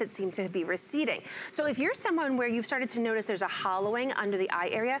your face that seem to be receding. So if you're someone where you've started to notice there's a hollowing under the eye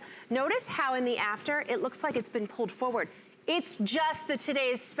area, notice how in the after, it looks like it's been pulled forward. It's just the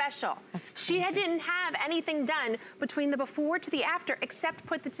today's special. She didn't have anything done between the before to the after except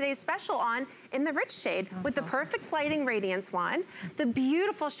put the today's special on in the rich shade with the Perfect Lighting Radiance one, the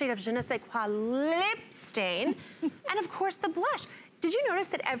beautiful shade of Je ne sais quoi lip stain, and of course the blush. Did you notice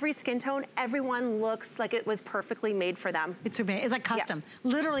that every skin tone, everyone looks like it was perfectly made for them? It's amazing. It's like custom.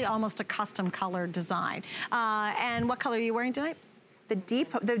 Yeah. Literally almost a custom color design. And what color are you wearing tonight? The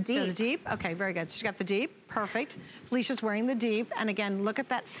deep. So the deep, okay, very good. So she's got the deep, perfect. Felicia's wearing the deep, and again, look at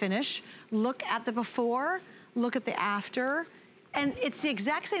that finish. Look at the before, look at the after, and it's the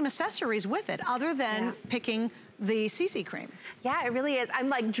exact same accessories with it, other than picking the CC cream. Yeah, it really is. I'm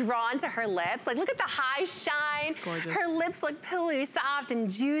like drawn to her lips. Like, look at the high shine. It's gorgeous. Her lips look pillowy, soft, and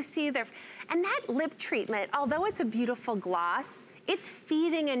juicy. And that lip treatment, although it's a beautiful gloss, it's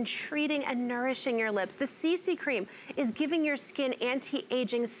feeding and treating and nourishing your lips. The CC cream is giving your skin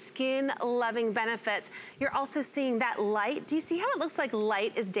anti-aging, skin-loving benefits. You're also seeing that light. Do you see how it looks like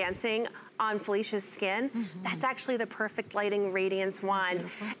light is dancing on Felicia's skin? That's actually the Perfect Lighting Radiance wand.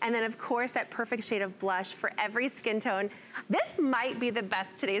 And then of course that perfect shade of blush for every skin tone. This might be the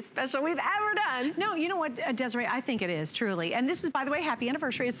best today's special we've ever done. No, you know what, Desiree, I think it is, truly. And this is, by the way, happy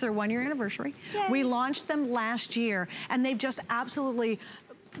anniversary. It's their 1-year anniversary. Yay. We launched them last year, and they've just absolutely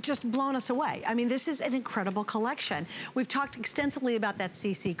just blown us away. I mean, this is an incredible collection. We've talked extensively about that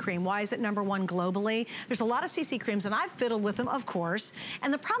CC cream. Why is it #1 globally? There's a lot of CC creams, and I've fiddled with them, of course.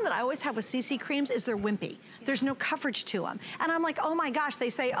 And the problem that I always have with CC creams is they're wimpy. There's no coverage to them. And I'm like, oh my gosh, they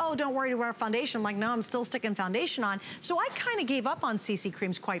say, oh, don't worry to wear foundation. I'm like, no, I'm still sticking foundation on. So I kind of gave up on CC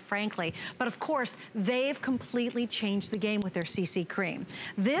creams, quite frankly. But of course, they've completely changed the game with their CC cream.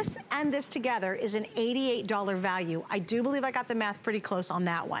 This and this together is an $88 value. I do believe I got the math pretty close on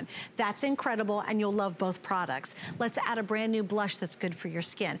that one. That's incredible, and you'll love both products. Let's add a brand new blush that's good for your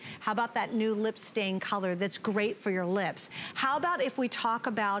skin. How about that new lip stain color that's great for your lips? How about if we talk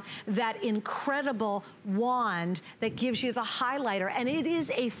about that incredible wand that gives you the highlighter, and it is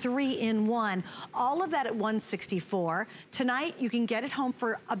a 3-in-1. All of that at $164. Tonight, you can get it home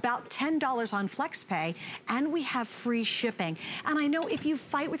for about $10 on FlexPay, and we have free shipping. And I know if you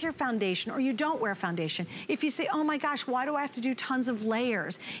fight with your foundation or you don't wear foundation, if you say, oh my gosh, why do I have to do tons of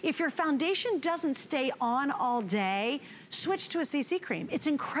layers? If your foundation doesn't stay on all day, switch to a CC cream. It's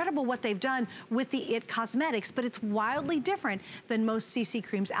incredible what they've done with the IT Cosmetics, but it's wildly different than most CC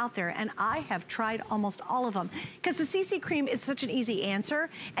creams out there, and I have tried almost all of them. Because the CC cream is such an easy answer,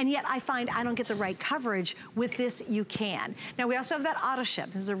 and yet I find I don't get the right coverage. With this, you can. Now, we also have that auto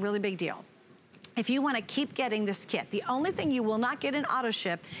ship. This is a really big deal. If you want to keep getting this kit, the only thing you will not get in auto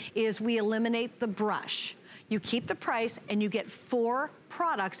ship is we eliminate the brush. You keep the price and you get 4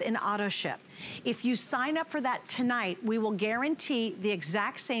 products in auto ship. If you sign up for that tonight, we will guarantee the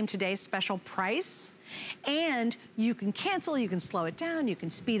exact same today's special price. And you can cancel, you can slow it down, you can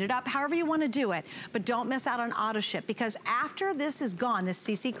speed it up, however you want to do it. But don't miss out on auto ship, because after this is gone, this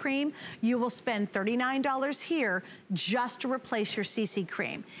CC cream, you will spend $39 here just to replace your CC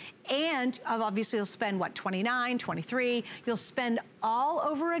cream. And obviously you'll spend, what, $29, $23. You'll spend all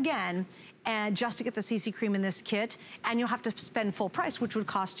over again and just to get the CC cream in this kit, and you'll have to spend full price, which would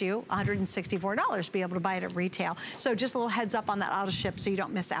cost you $164 to be able to buy it at retail. So just a little heads up on that auto ship so you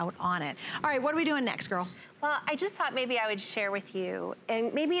don't miss out on it. All right, what are we doing next, girl? Well, I just thought maybe I would share with you,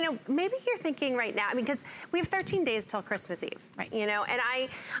 and maybe, you know, maybe you're thinking right now, I mean, because we have 13 days till Christmas Eve, right? You know, and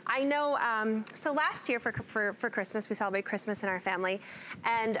I know, so last year for Christmas, we celebrate Christmas in our family,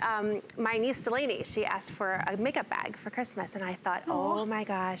 and my niece Delaney, she asked for a makeup bag for Christmas, and I thought, oh my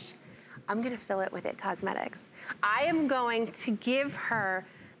gosh, I'm gonna fill it with IT Cosmetics. I am going to give her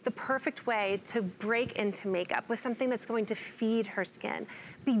the perfect way to break into makeup with something that's going to feed her skin,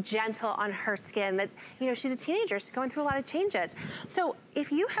 be gentle on her skin. That, you know, she's a teenager, she's going through a lot of changes. So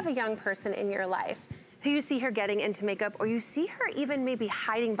if you have a young person in your life who you see her getting into makeup, or you see her even maybe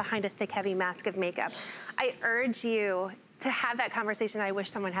hiding behind a thick, heavy mask of makeup, I urge you to have that conversation I wish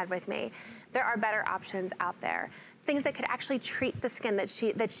someone had with me. There are better options out there. Things that could actually treat the skin that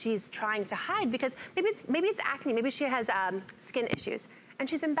she's trying to hide, because maybe it's acne, maybe she has skin issues, and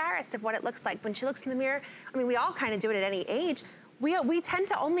she's embarrassed of what it looks like when she looks in the mirror. I mean, we all kind of do it at any age. We tend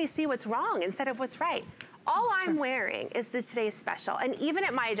to only see what's wrong instead of what's right. All I'm wearing is the Today's Special, and even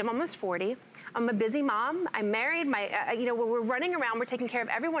at my age, I'm almost 40. I'm a busy mom. I'm married. You know, we're running around. We're taking care of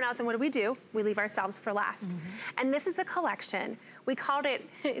everyone else, and what do? We leave ourselves for last. And this is a collection. We called it,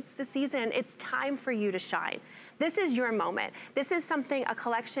 it's the season. It's time for you to shine. This is your moment. This is a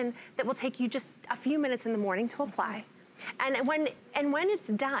collection that will take you just a few minutes in the morning to apply. And when it's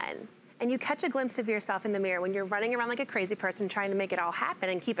done, and you catch a glimpse of yourself in the mirror when you're running around like a crazy person trying to make it all happen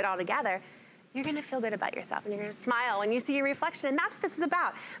and keep it all together, you're gonna feel good about yourself, and you're gonna smile when you see your reflection. And that's what this is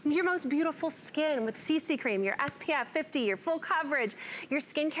about. Your most beautiful skin with CC cream, your SPF 50, your full coverage, your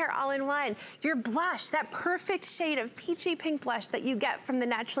skincare all-in-one, your blush, that perfect shade of peachy pink blush that you get from the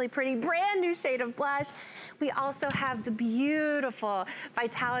Naturally Pretty brand new shade of blush. We also have the beautiful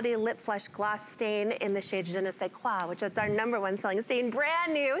Vitality Lip Flush Gloss Stain in the shade Je ne sais quoi, which is our #1 selling stain,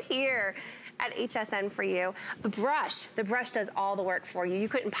 brand new here at HSN for you. The brush does all the work for you. You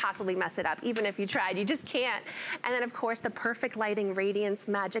couldn't possibly mess it up, even if you tried, you just can't. And then of course, the Perfect Lighting Radiance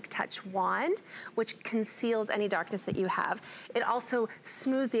Magic Touch Wand, which conceals any darkness that you have. It also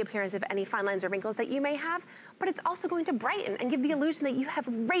smooths the appearance of any fine lines or wrinkles that you may have, but it's also going to brighten and give the illusion that you have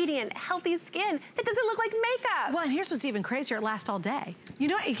radiant, healthy skin that doesn't look like makeup. Well, and here's what's even crazier, it lasts all day. You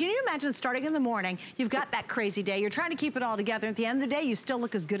know, can you imagine starting in the morning, you've got that crazy day, you're trying to keep it all together, at the end of the day, you still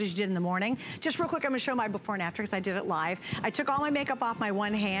look as good as you did in the morning. Just real quick, I'm gonna show my before and after, because I did it live. I took all my makeup off my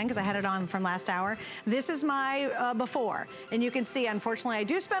one hand, because I had it on from last hour. This is my before, and you can see, unfortunately, I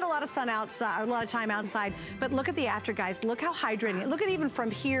do spend a lot of sun outside, a lot of time outside, but look at the after, guys. Look how hydrating, look at even from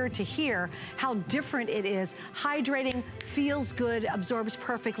here to here, how different it is. Hydrating, feels good, absorbs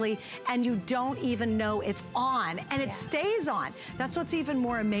perfectly, and you don't even know it's on, and it stays on. That's what's even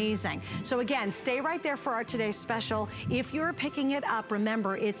more amazing. So again, stay right there for our today's special. If you're picking it up,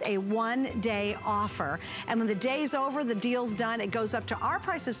 remember, it's a one-day offer, and when the day's over, the deal's done, it goes up to our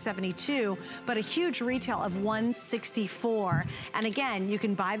price of $72, but a huge retail of $164. And again, you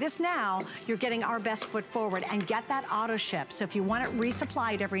can buy this now, you're getting our best foot forward, and get that auto ship. So if you want it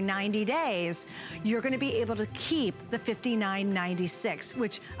resupplied every 90 days, you're gonna be able to keep the $59.96,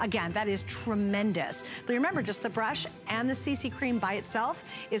 which again, that is tremendous. But remember, just the brush and the CC cream by itself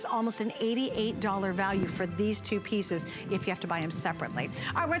is almost an $88 value for these two pieces if you have to buy them separately.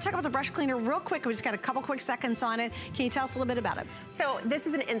 All right, we're gonna talk about the brush cleaner real quick. We just got a couple quick seconds on it. Can you tell us a little bit about it? So this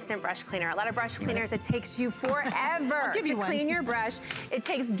is an instant brush cleaner. A lot of brush cleaners, it takes you forever to clean your brush. It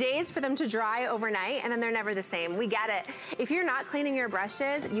takes days for them to dry overnight, and then they're never the same. We get it. If you're not cleaning your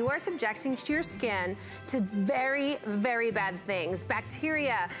brushes, you are subjecting your skin to very, very bad things.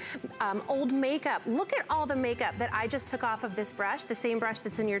 Bacteria, old makeup. Look at all the makeup that I just took off of this brush, the same brush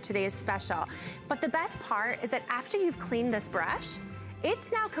that's in your today's special. But the best part is that after you've cleaned this brush,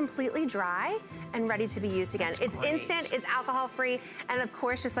 it's now completely dry and ready to be used again. It's instant, it's alcohol-free, and of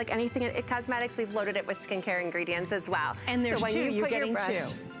course, just like anything at IT Cosmetics, we've loaded it with skincare ingredients as well. And there's so when two, you you're put getting your brush,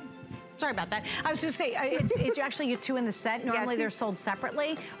 two. Sorry about that. I was just saying, it's actually you two in the set. Normally they're sold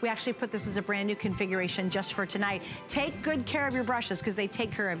separately. We actually put this as a brand new configuration just for tonight. Take good care of your brushes because they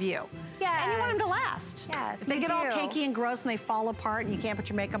take care of you. Yes. And you want them to last. Yes, If they get all cakey and gross and they fall apart and you can't put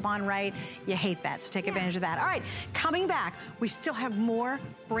your makeup on right, you hate that, so take advantage of that. All right, coming back, we still have more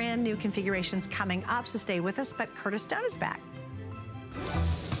brand new configurations coming up, so stay with us, but Curtis Dunn is back.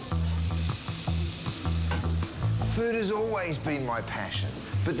 Food has always been my passion.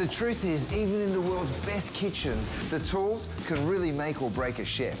 But the truth is, even in the world's best kitchens, the tools can really make or break a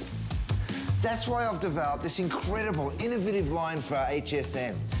chef. That's why I've developed this incredible, innovative line for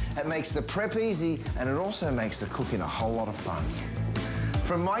HSN. It makes the prep easy, and it also makes the cooking a whole lot of fun.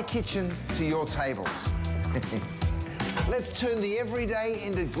 From my kitchens to your tables. Let's turn the everyday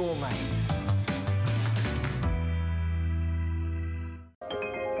into gourmet.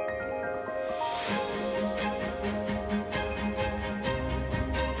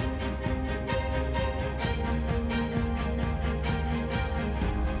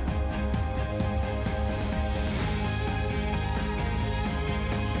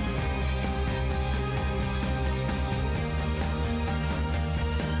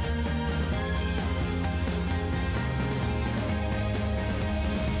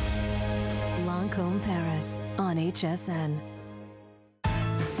 Lancôme, Paris on HSN.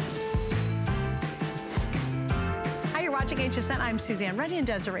 Watching HSN, I'm Suzanne. Reddy and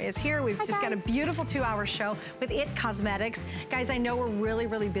Desiree is here. We've just got a beautiful 2-hour show with IT Cosmetics. Guys, I know we're really,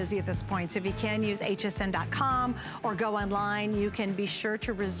 really busy at this point, so if you can use hsn.com or go online, you can be sure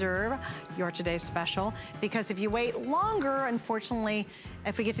to reserve your today's special, because if you wait longer, unfortunately,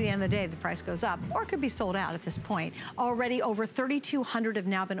 if we get to the end of the day, the price goes up, or it could be sold out at this point. Already over 3,200 have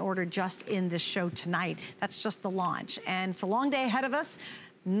now been ordered just in this show tonight. That's just the launch, and it's a long day ahead of us.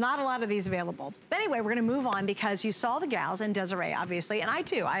 Not a lot of these available. But anyway, we're gonna move on because you saw the gals and Desiree, obviously, and I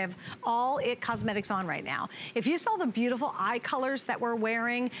too. I have all IT Cosmetics on right now. If you saw the beautiful eye colors that we're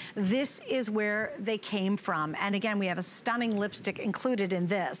wearing, this is where they came from. And again, we have a stunning lipstick included in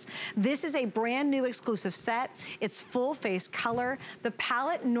this. This is a brand new exclusive set. It's full face color. The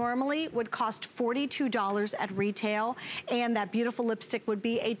palette normally would cost $42 at retail, and that beautiful lipstick would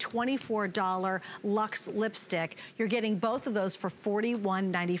be a $24 luxe lipstick. You're getting both of those for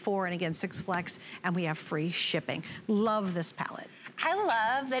 $41.94, and again, 6 flex, and we have free shipping. Love this palette. I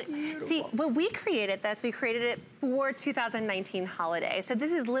love that. See, when we created this, we created it for 2019 holiday. So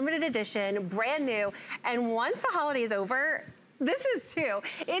this is limited edition, brand new, and once the holiday is over, this is too.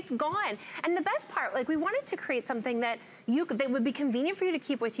 It's gone. And the best part, like, we wanted to create something that would be convenient for you to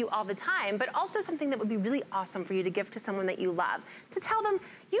keep with you all the time, but also something that would be really awesome for you to give to someone that you love. To tell them,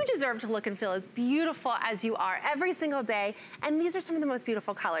 you deserve to look and feel as beautiful as you are every single day. And these are some of the most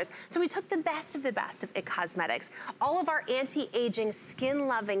beautiful colors. So we took the best of IT Cosmetics. All of our anti-aging,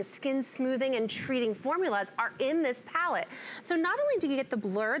 skin-loving, skin-smoothing, and treating formulas are in this palette. So not only do you get the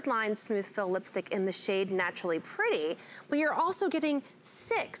blurred line smooth fill lipstick in the shade Naturally Pretty, but you're also getting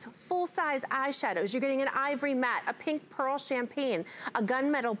 6 full-size eyeshadows. You're getting an ivory matte, a pink pearl champagne, a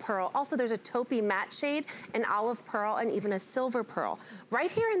gunmetal pearl. Also, there's a taupey matte shade, an olive pearl, and even a silver pearl. Right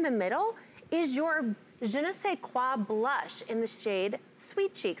here in the middle is your Je ne sais quoi blush in the shade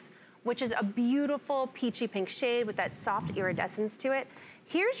Sweet Cheeks, which is a beautiful peachy pink shade with that soft iridescence to it.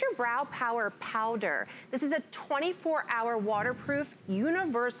 Here's your Brow Power Powder. This is a 24-hour waterproof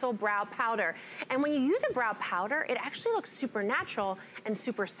universal brow powder. And when you use a brow powder, it actually looks super natural and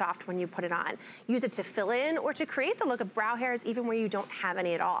super soft when you put it on. Use it to fill in or to create the look of brow hairs even where you don't have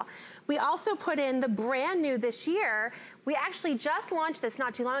any at all. We also put in the brand new this year. We actually just launched this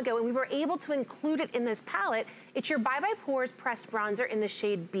not too long ago, and we were able to include it in this palette. It's your Bye Bye Pores Pressed Bronzer in the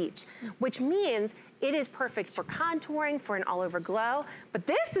shade Beach, which means it is perfect for contouring, for an all-over glow. But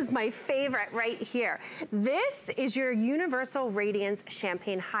this is my favorite right here. This is your Universal Radiance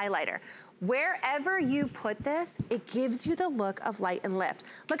Champagne Highlighter. Wherever you put this, it gives you the look of light and lift.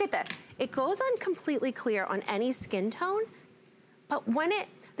 Look at this. It goes on completely clear on any skin tone, but when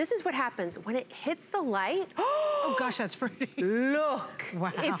this is what happens when it hits the light. Oh gosh, that's pretty. Look.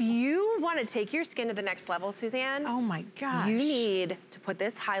 Wow. If you want to take your skin to the next level, Suzanne. Oh my gosh. You need to put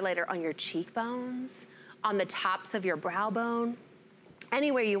this highlighter on your cheekbones, on the tops of your brow bone,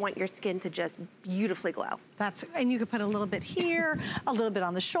 anywhere you want your skin to just beautifully glow. And you could put a little bit here, a little bit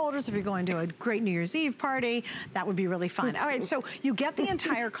on the shoulders if you're going to a great New Year's Eve party. That would be really fun. All right, so you get the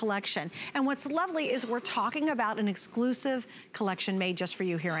entire collection. And what's lovely is we're talking about an exclusive collection made just for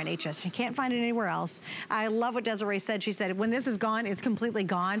you here on HS. You can't find it anywhere else. I love what Desiree said. She said, when this is gone, it's completely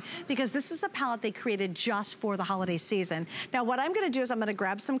gone, because this is a palette they created just for the holiday season. Now, what I'm gonna do is I'm gonna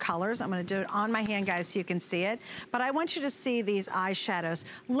grab some colors. I'm gonna do it on my hand, guys, so you can see it. But I want you to see these eyeshadows.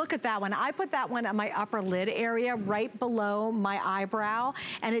 Look at that one. I put that one on my upper lid area right below my eyebrow,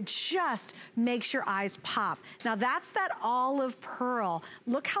 and it just makes your eyes pop. Now that's that olive pearl.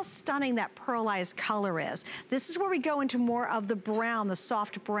 Look how stunning that pearlized color is. This is where we go into more of the brown, the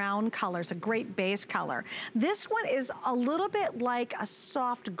soft brown colors, a great base color. This one is a little bit like a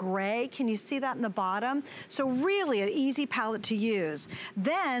soft gray. Can you see that in the bottom? So really an easy palette to use.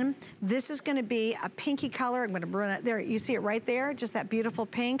 Then this is gonna be a pinky color. I'm gonna run it there. You see it right there, just that beautiful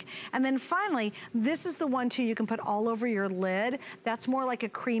pink. And then finally, this is the one too you can put all over your lid. That's more like a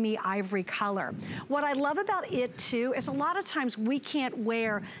creamy ivory color. What I love about it too is a lot of times we can't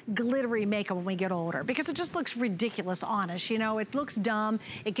wear glittery makeup when we get older because it just looks ridiculous on us. You know, it looks dumb.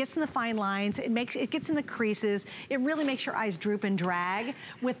 It gets in the fine lines. It gets in the creases. It really makes your eyes droop and drag.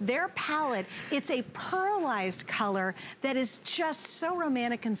 With their palette, it's a pearlized color that is just so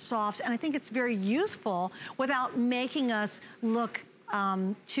romantic and soft, and I think it's very youthful without making us look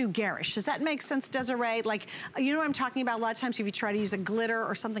too garish. Does that make sense, Desiree? Like, you know what I'm talking about? A lot of times if you try to use a glitter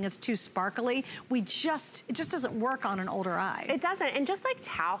or something that's too sparkly, it just doesn't work on an older eye. It doesn't, and just like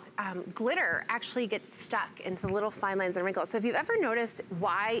talc, glitter actually gets stuck into the little fine lines and wrinkles. So if you've ever noticed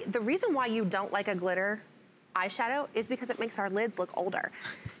the reason why you don't like a glitter eyeshadow is because it makes our lids look older.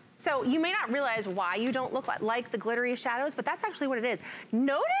 So you may not realize why you don't look like the glittery shadows, but that's actually what it is.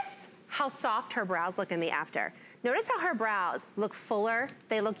 Notice how soft her brows look in the after. Notice how her brows look fuller,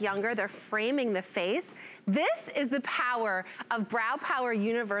 they look younger, they're framing the face. This is the power of Brow Power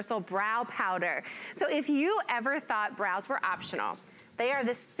Universal Brow Powder. So if you ever thought brows were optional, they are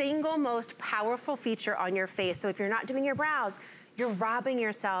the single most powerful feature on your face. So if you're not doing your brows, you're robbing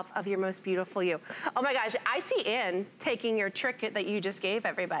yourself of your most beautiful you. Oh my gosh, I see Ann taking your trick that you just gave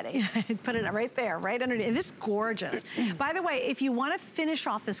everybody. Put it right there, right underneath. This is gorgeous. By the way, if you want to finish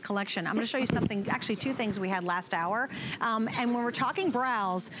off this collection, I'm going to show you something, actually two things we had last hour. And when we're talking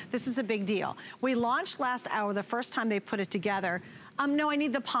brows, this is a big deal. We launched last hour, the first time they put it together. No, I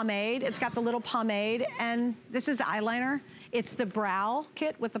need the pomade. It's got the little pomade, and this is the eyeliner. It's the brow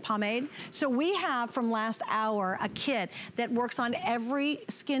kit with the pomade. So we have from last hour a kit that works on every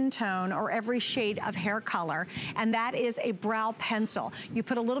skin tone or every shade of hair color, and that is a brow pencil. You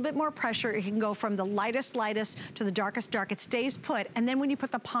put a little bit more pressure, it can go from the lightest to the darkest dark. It stays put, and then when you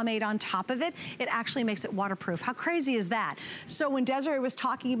put the pomade on top of it, it actually makes it waterproof. How crazy is that? So when Desiree was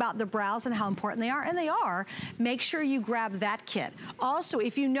talking about the brows and how important they are, and they are, make sure you grab that kit. Also,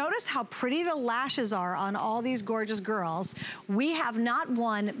 if you notice how pretty the lashes are on all these gorgeous girls, we have not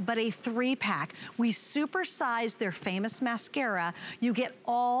one, but a 3-pack. We supersized their famous mascara. You get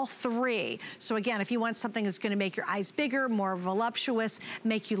all 3. So again, if you want something that's gonna make your eyes bigger, more voluptuous,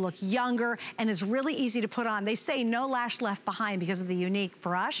 make you look younger, and is really easy to put on. They say no lash left behind because of the unique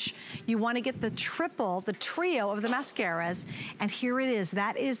brush. You wanna get the trio of the mascaras, and here it is.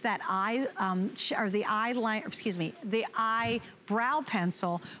 That is that eye brow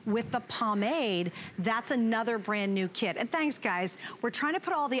pencil with the pomade. That's another brand new kit. And thanks guys, we're trying to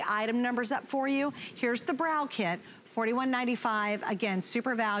put all the item numbers up for you. Here's the brow kit. $41.95, again,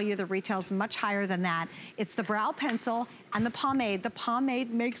 super value. The retail's much higher than that. It's the brow pencil and the pomade. The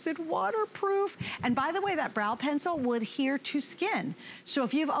pomade makes it waterproof. And by the way, that brow pencil will adhere to skin. So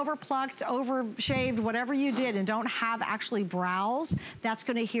if you've overplucked, overshaved, whatever you did and don't have actually brows, that's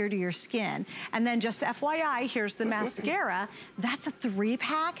gonna adhere to your skin. And then just FYI, here's the mascara. That's a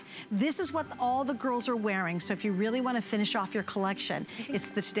 3-pack. This is what all the girls are wearing. So if you really wanna finish off your collection, it's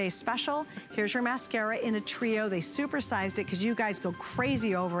the today's special. Here's your mascara in a trio. They supersized it because you guys go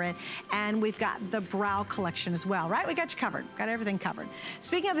crazy over it. And we've got the brow collection as well, right? We got you covered, got everything covered.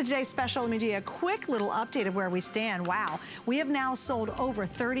 Speaking of the today's special, let me do you a quick little update of where we stand. Wow, we have now sold over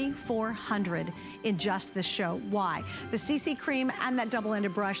 3,400 in just this show. Why? The CC cream and that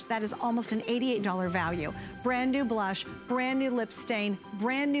double-ended brush, that is almost an $88 value. Brand new blush, brand new lip stain,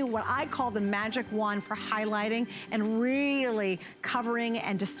 brand new what I call the magic wand for highlighting and really covering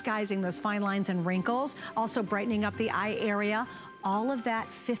and disguising those fine lines and wrinkles, also brightening up the eye area. All of that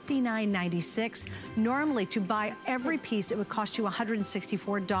 $59.96. Normally, to buy every piece, it would cost you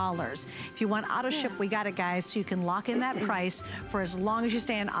 $164. If you want auto ship, we got it, guys, so you can lock in that price for as long as you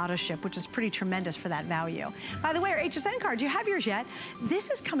stay on auto ship, which is pretty tremendous for that value. By the way, our HSN card, do you have yours yet? This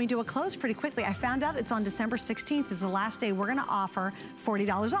is coming to a close pretty quickly. I found out it's on December 16th. This is the last day we're gonna offer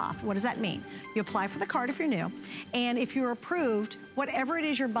 $40 off. What does that mean? You apply for the card if you're new, and if you're approved, whatever it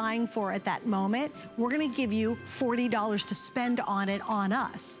is you're buying for at that moment, we're gonna give you $40 to spend on it on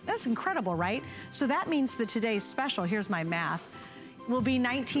us. That's incredible, right? So that means that today's special, here's my math, will be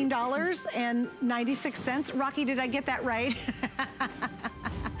 $19.96. Rocky, did I get that right?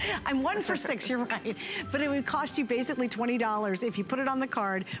 I'm 1 for 6, you're right. But it would cost you basically $20. If you put it on the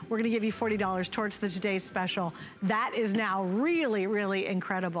card, we're gonna give you $40 towards the today's special. That is now really, really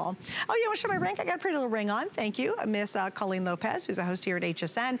incredible. Oh, you wanna show my ring? I got a pretty little ring on, thank you. Miss Colleen Lopez, who's a host here at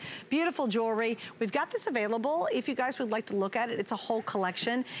HSN. Beautiful jewelry. We've got this available. If you guys would like to look at it, it's a whole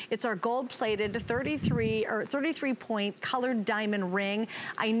collection. It's our gold-plated 33-point colored diamond ring.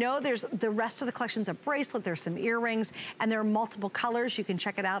 I know there's the rest of the collection's a bracelet, there's some earrings, and there are multiple colors. You can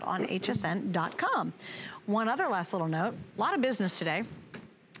check it out on hsn.com. One other last little note, a lot of business today,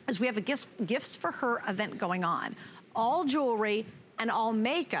 is we have a gifts for her event going on. All jewelry and all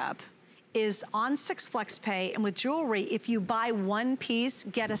makeup is on 6 FlexPay, and with jewelry, if you buy one piece,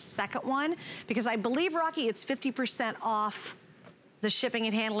 get a second one, because I believe, Rocky, it's 50% off the shipping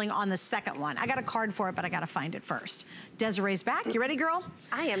and handling on the second one. I got a card for it, but I gotta find it first. Desiree's back. You ready, girl?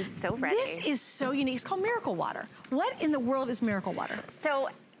 I am so ready. This is so unique. It's called Miracle Water. What in the world is Miracle Water? So,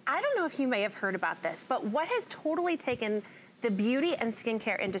 I don't know if you may have heard about this, but what has totally taken the beauty and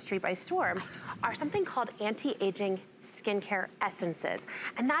skincare industry by storm are something called anti-aging skincare essences.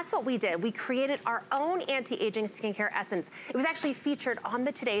 And that's what we did. We created our own anti-aging skincare essence. It was actually featured on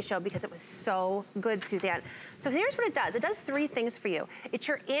the Today Show because it was so good, Suzanne. So here's what it does. It does 3 things for you. It's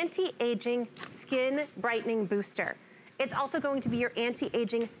your anti-aging skin brightening booster. It's also going to be your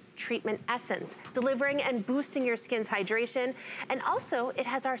anti-aging treatment essence, delivering and boosting your skin's hydration. And also, it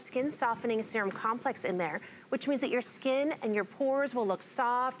has our skin softening serum complex in there, which means that your skin and your pores will look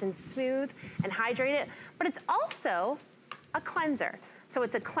soft and smooth and hydrated. But it's also a cleanser. So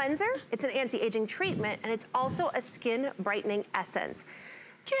it's a cleanser, it's an anti-aging treatment, and it's also a skin brightening essence.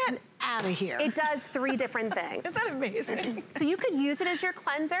 Get out of here. It does 3 different things. Isn't that amazing? So you could use it as your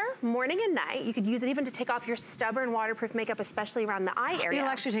cleanser morning and night. You could use it even to take off your stubborn waterproof makeup, especially around the eye area.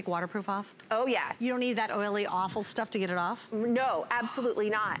 It'll actually take waterproof off? Oh, yes. You don't need that oily, awful stuff to get it off? No, absolutely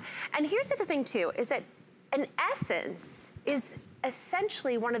not. And here's the other thing too, is that an essence is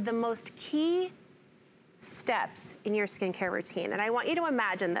essentially one of the most key steps in your skincare routine. And I want you to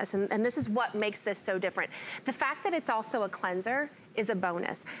imagine this, and this is what makes this so different. The fact that it's also a cleanser is a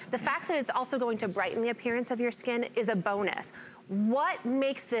bonus. The fact that it's also going to brighten the appearance of your skin is a bonus. What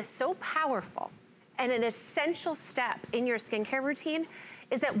makes this so powerful and an essential step in your skincare routine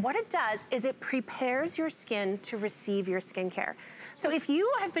is that what it does is it prepares your skin to receive your skincare. So if you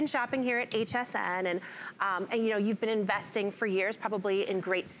have been shopping here at HSN and you know, you've been investing for years probably in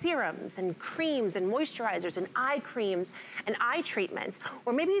great serums and creams and moisturizers and eye creams and eye treatments,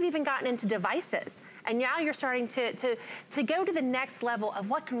 or maybe you've even gotten into devices and now you're starting to go to the next level of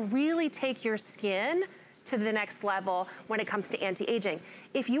what can really take your skin to the next level when it comes to anti-aging.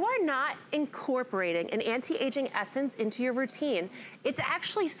 If you are not incorporating an anti-aging essence into your routine, it's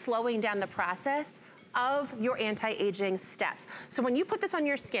actually slowing down the process of your anti-aging steps. So when you put this on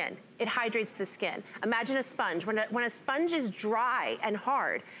your skin, it hydrates the skin. Imagine a sponge. When a sponge is dry and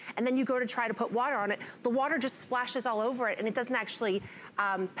hard, and then you go to try to put water on it, the water just splashes all over it and it doesn't actually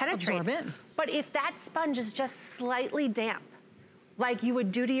penetrate. Absorb it. But if that sponge is just slightly damp, like you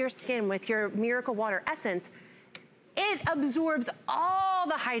would do to your skin with your Miracle Water Essence, it absorbs all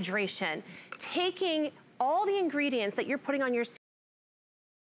the hydration, taking all the ingredients that you're putting on your skin.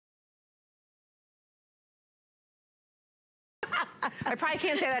 I probably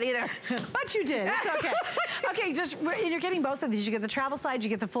can't say that either. But you did, it's okay. Okay, you're getting both of these. You get the travel size, you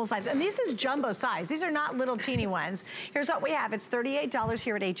get the full size. And this is jumbo size. These are not little teeny ones. Here's what we have. It's $38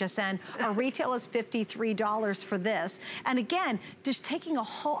 here at HSN. Our retail is $53 for this. And again, just taking a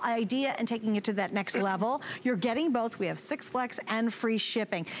whole idea and taking it to that next level. You're getting both. We have 6 flex and free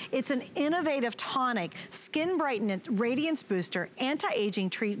shipping. It's an innovative tonic, skin brightening, radiance booster, anti-aging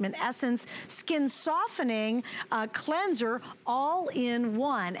treatment, essence, skin softening, cleanser, all in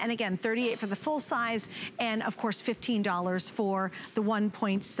one. And again, $38 for the full size, and of course $15 for the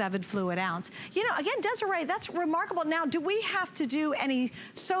 1.7 fluid ounce. You know, again, Desiree, that's remarkable. Now, do we have to do any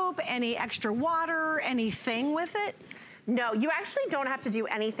soap, any extra water, anything with it? No, you actually don't have to do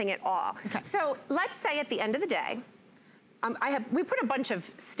anything at all. Okay. So let's say at the end of the day, we put a bunch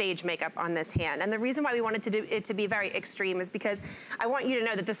of stage makeup on this hand, and the reason why we wanted to do it to be very extreme is because I want you to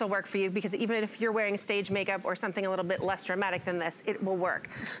know that this will work for you, because even if you're wearing stage makeup or something a little bit less dramatic than this, it will work.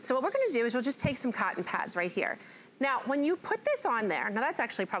 So what we're gonna do is we'll just take some cotton pads right here. Now, when you put this on there, now that's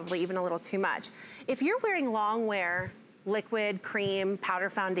actually probably even a little too much. If you're wearing long wear, liquid, cream, powder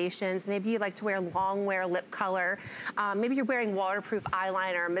foundations, maybe you like to wear long wear lip color, maybe you're wearing waterproof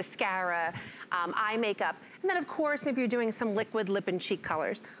eyeliner, mascara, eye makeup, and then of course maybe you're doing some liquid lip and cheek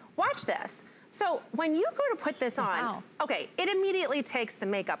colors. Watch this. So when you go to put this on, okay, it immediately takes the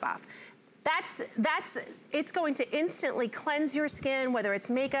makeup off. It's going to instantly cleanse your skin, whether it's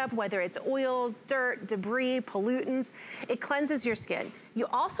makeup, whether it's oil, dirt, debris, pollutants. It cleanses your skin. You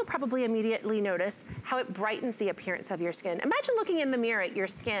also probably immediately notice how it brightens the appearance of your skin. Imagine looking in the mirror at your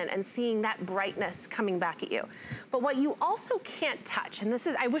skin and seeing that brightness coming back at you. But what you also can't touch, and this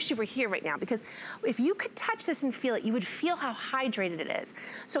is, I wish you were here right now, because if you could touch this and feel it, you would feel how hydrated it is.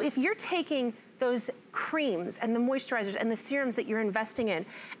 So if you're taking those creams and the moisturizers and the serums that you're investing in,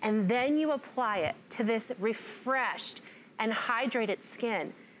 and then you apply it to this refreshed and hydrated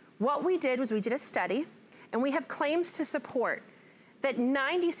skin. What we did was we did a study, and we have claims to support that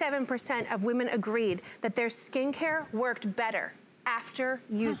 97% of women agreed that their skincare worked better after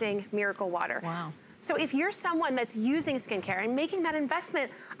using Miracle Water. Wow. So if you're someone that's using skincare and making that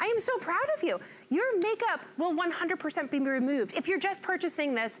investment, I am so proud of you. Your makeup will 100% be removed if you're just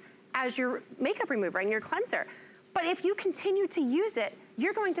purchasing this as your makeup remover and your cleanser. But if you continue to use it,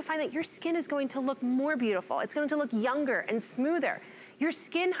 you're going to find that your skin is going to look more beautiful. It's going to look younger and smoother. Your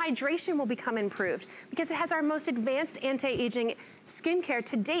skin hydration will become improved because it has our most advanced anti-aging skincare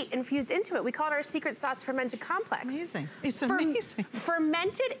to date infused into it. We call it our secret sauce fermented complex. Amazing. It's amazing.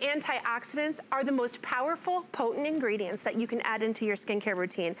 Fermented antioxidants are the most powerful, potent ingredients that you can add into your skincare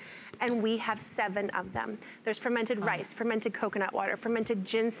routine. And we have 7 of them. There's fermented rice, fermented coconut water, fermented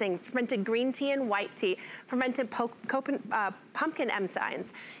ginseng, fermented green tea and white tea, fermented pumpkin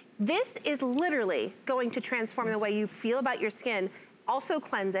enzymes. This is literally going to transform the way you feel about your skin, also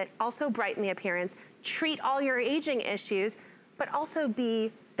cleanse it, also brighten the appearance, treat all your aging issues, but also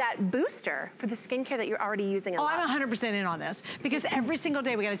be that booster for the skincare that you're already using. I'm 100% in on this because every single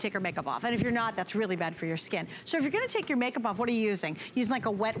day we gotta take our makeup off. And if you're not, that's really bad for your skin. So if you're gonna take your makeup off, what are you using? Using like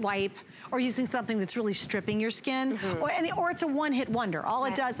a wet wipe or using something that's really stripping your skin? Or it's a one-hit wonder. All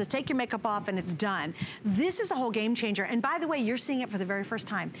it does is take your makeup off and it's done. This is a whole game changer. And by the way, you're seeing it for the very first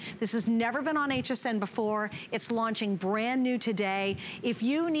time. This has never been on HSN before. It's launching brand new today. If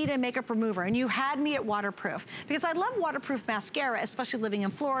you need a makeup remover, and you had me at waterproof, because I love waterproof mascara, especially living in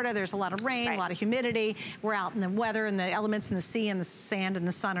Florida. There's a lot of rain, a lot of humidity. We're out in the weather and the elements in the sea and the sand and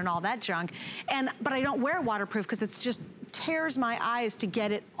the sun and all that junk. But I don't wear waterproof because it's just tears my eyes to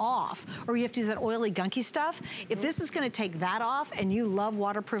get it off. Or you have to use that oily, gunky stuff. If this is gonna take that off and you love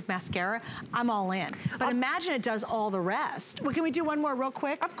waterproof mascara, I'm all in. But imagine it does all the rest. Well, can we do one more real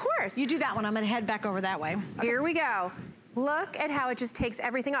quick? Of course. You do that one. I'm gonna head back over that way. Okay. Here we go. Look at how it just takes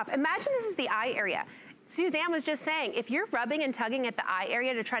everything off. Imagine this is the eye area. Suzanne was just saying, if you're rubbing and tugging at the eye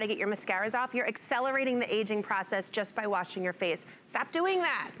area to try to get your mascaras off, you're accelerating the aging process just by washing your face. Stop doing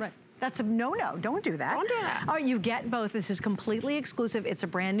that. Right. That's a no-no. Don't do that. Don't do that. Oh, you get both. This is completely exclusive. It's a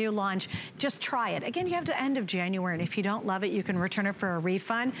brand new launch. Just try it. Again, you have to end of January, and if you don't love it, you can return it for a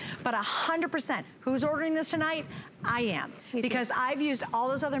refund. But 100%, who's ordering this tonight? I am. Because I've used all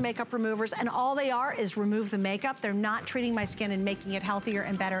those other makeup removers, and all they are is remove the makeup. They're not treating my skin and making it healthier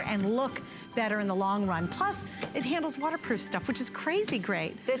and better and look better in the long run. Plus, it handles waterproof stuff, which is crazy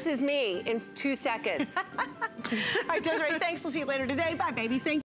great. This is me in 2 seconds. All right, Desiree, thanks. We'll see you later today. Bye, baby. Thank you.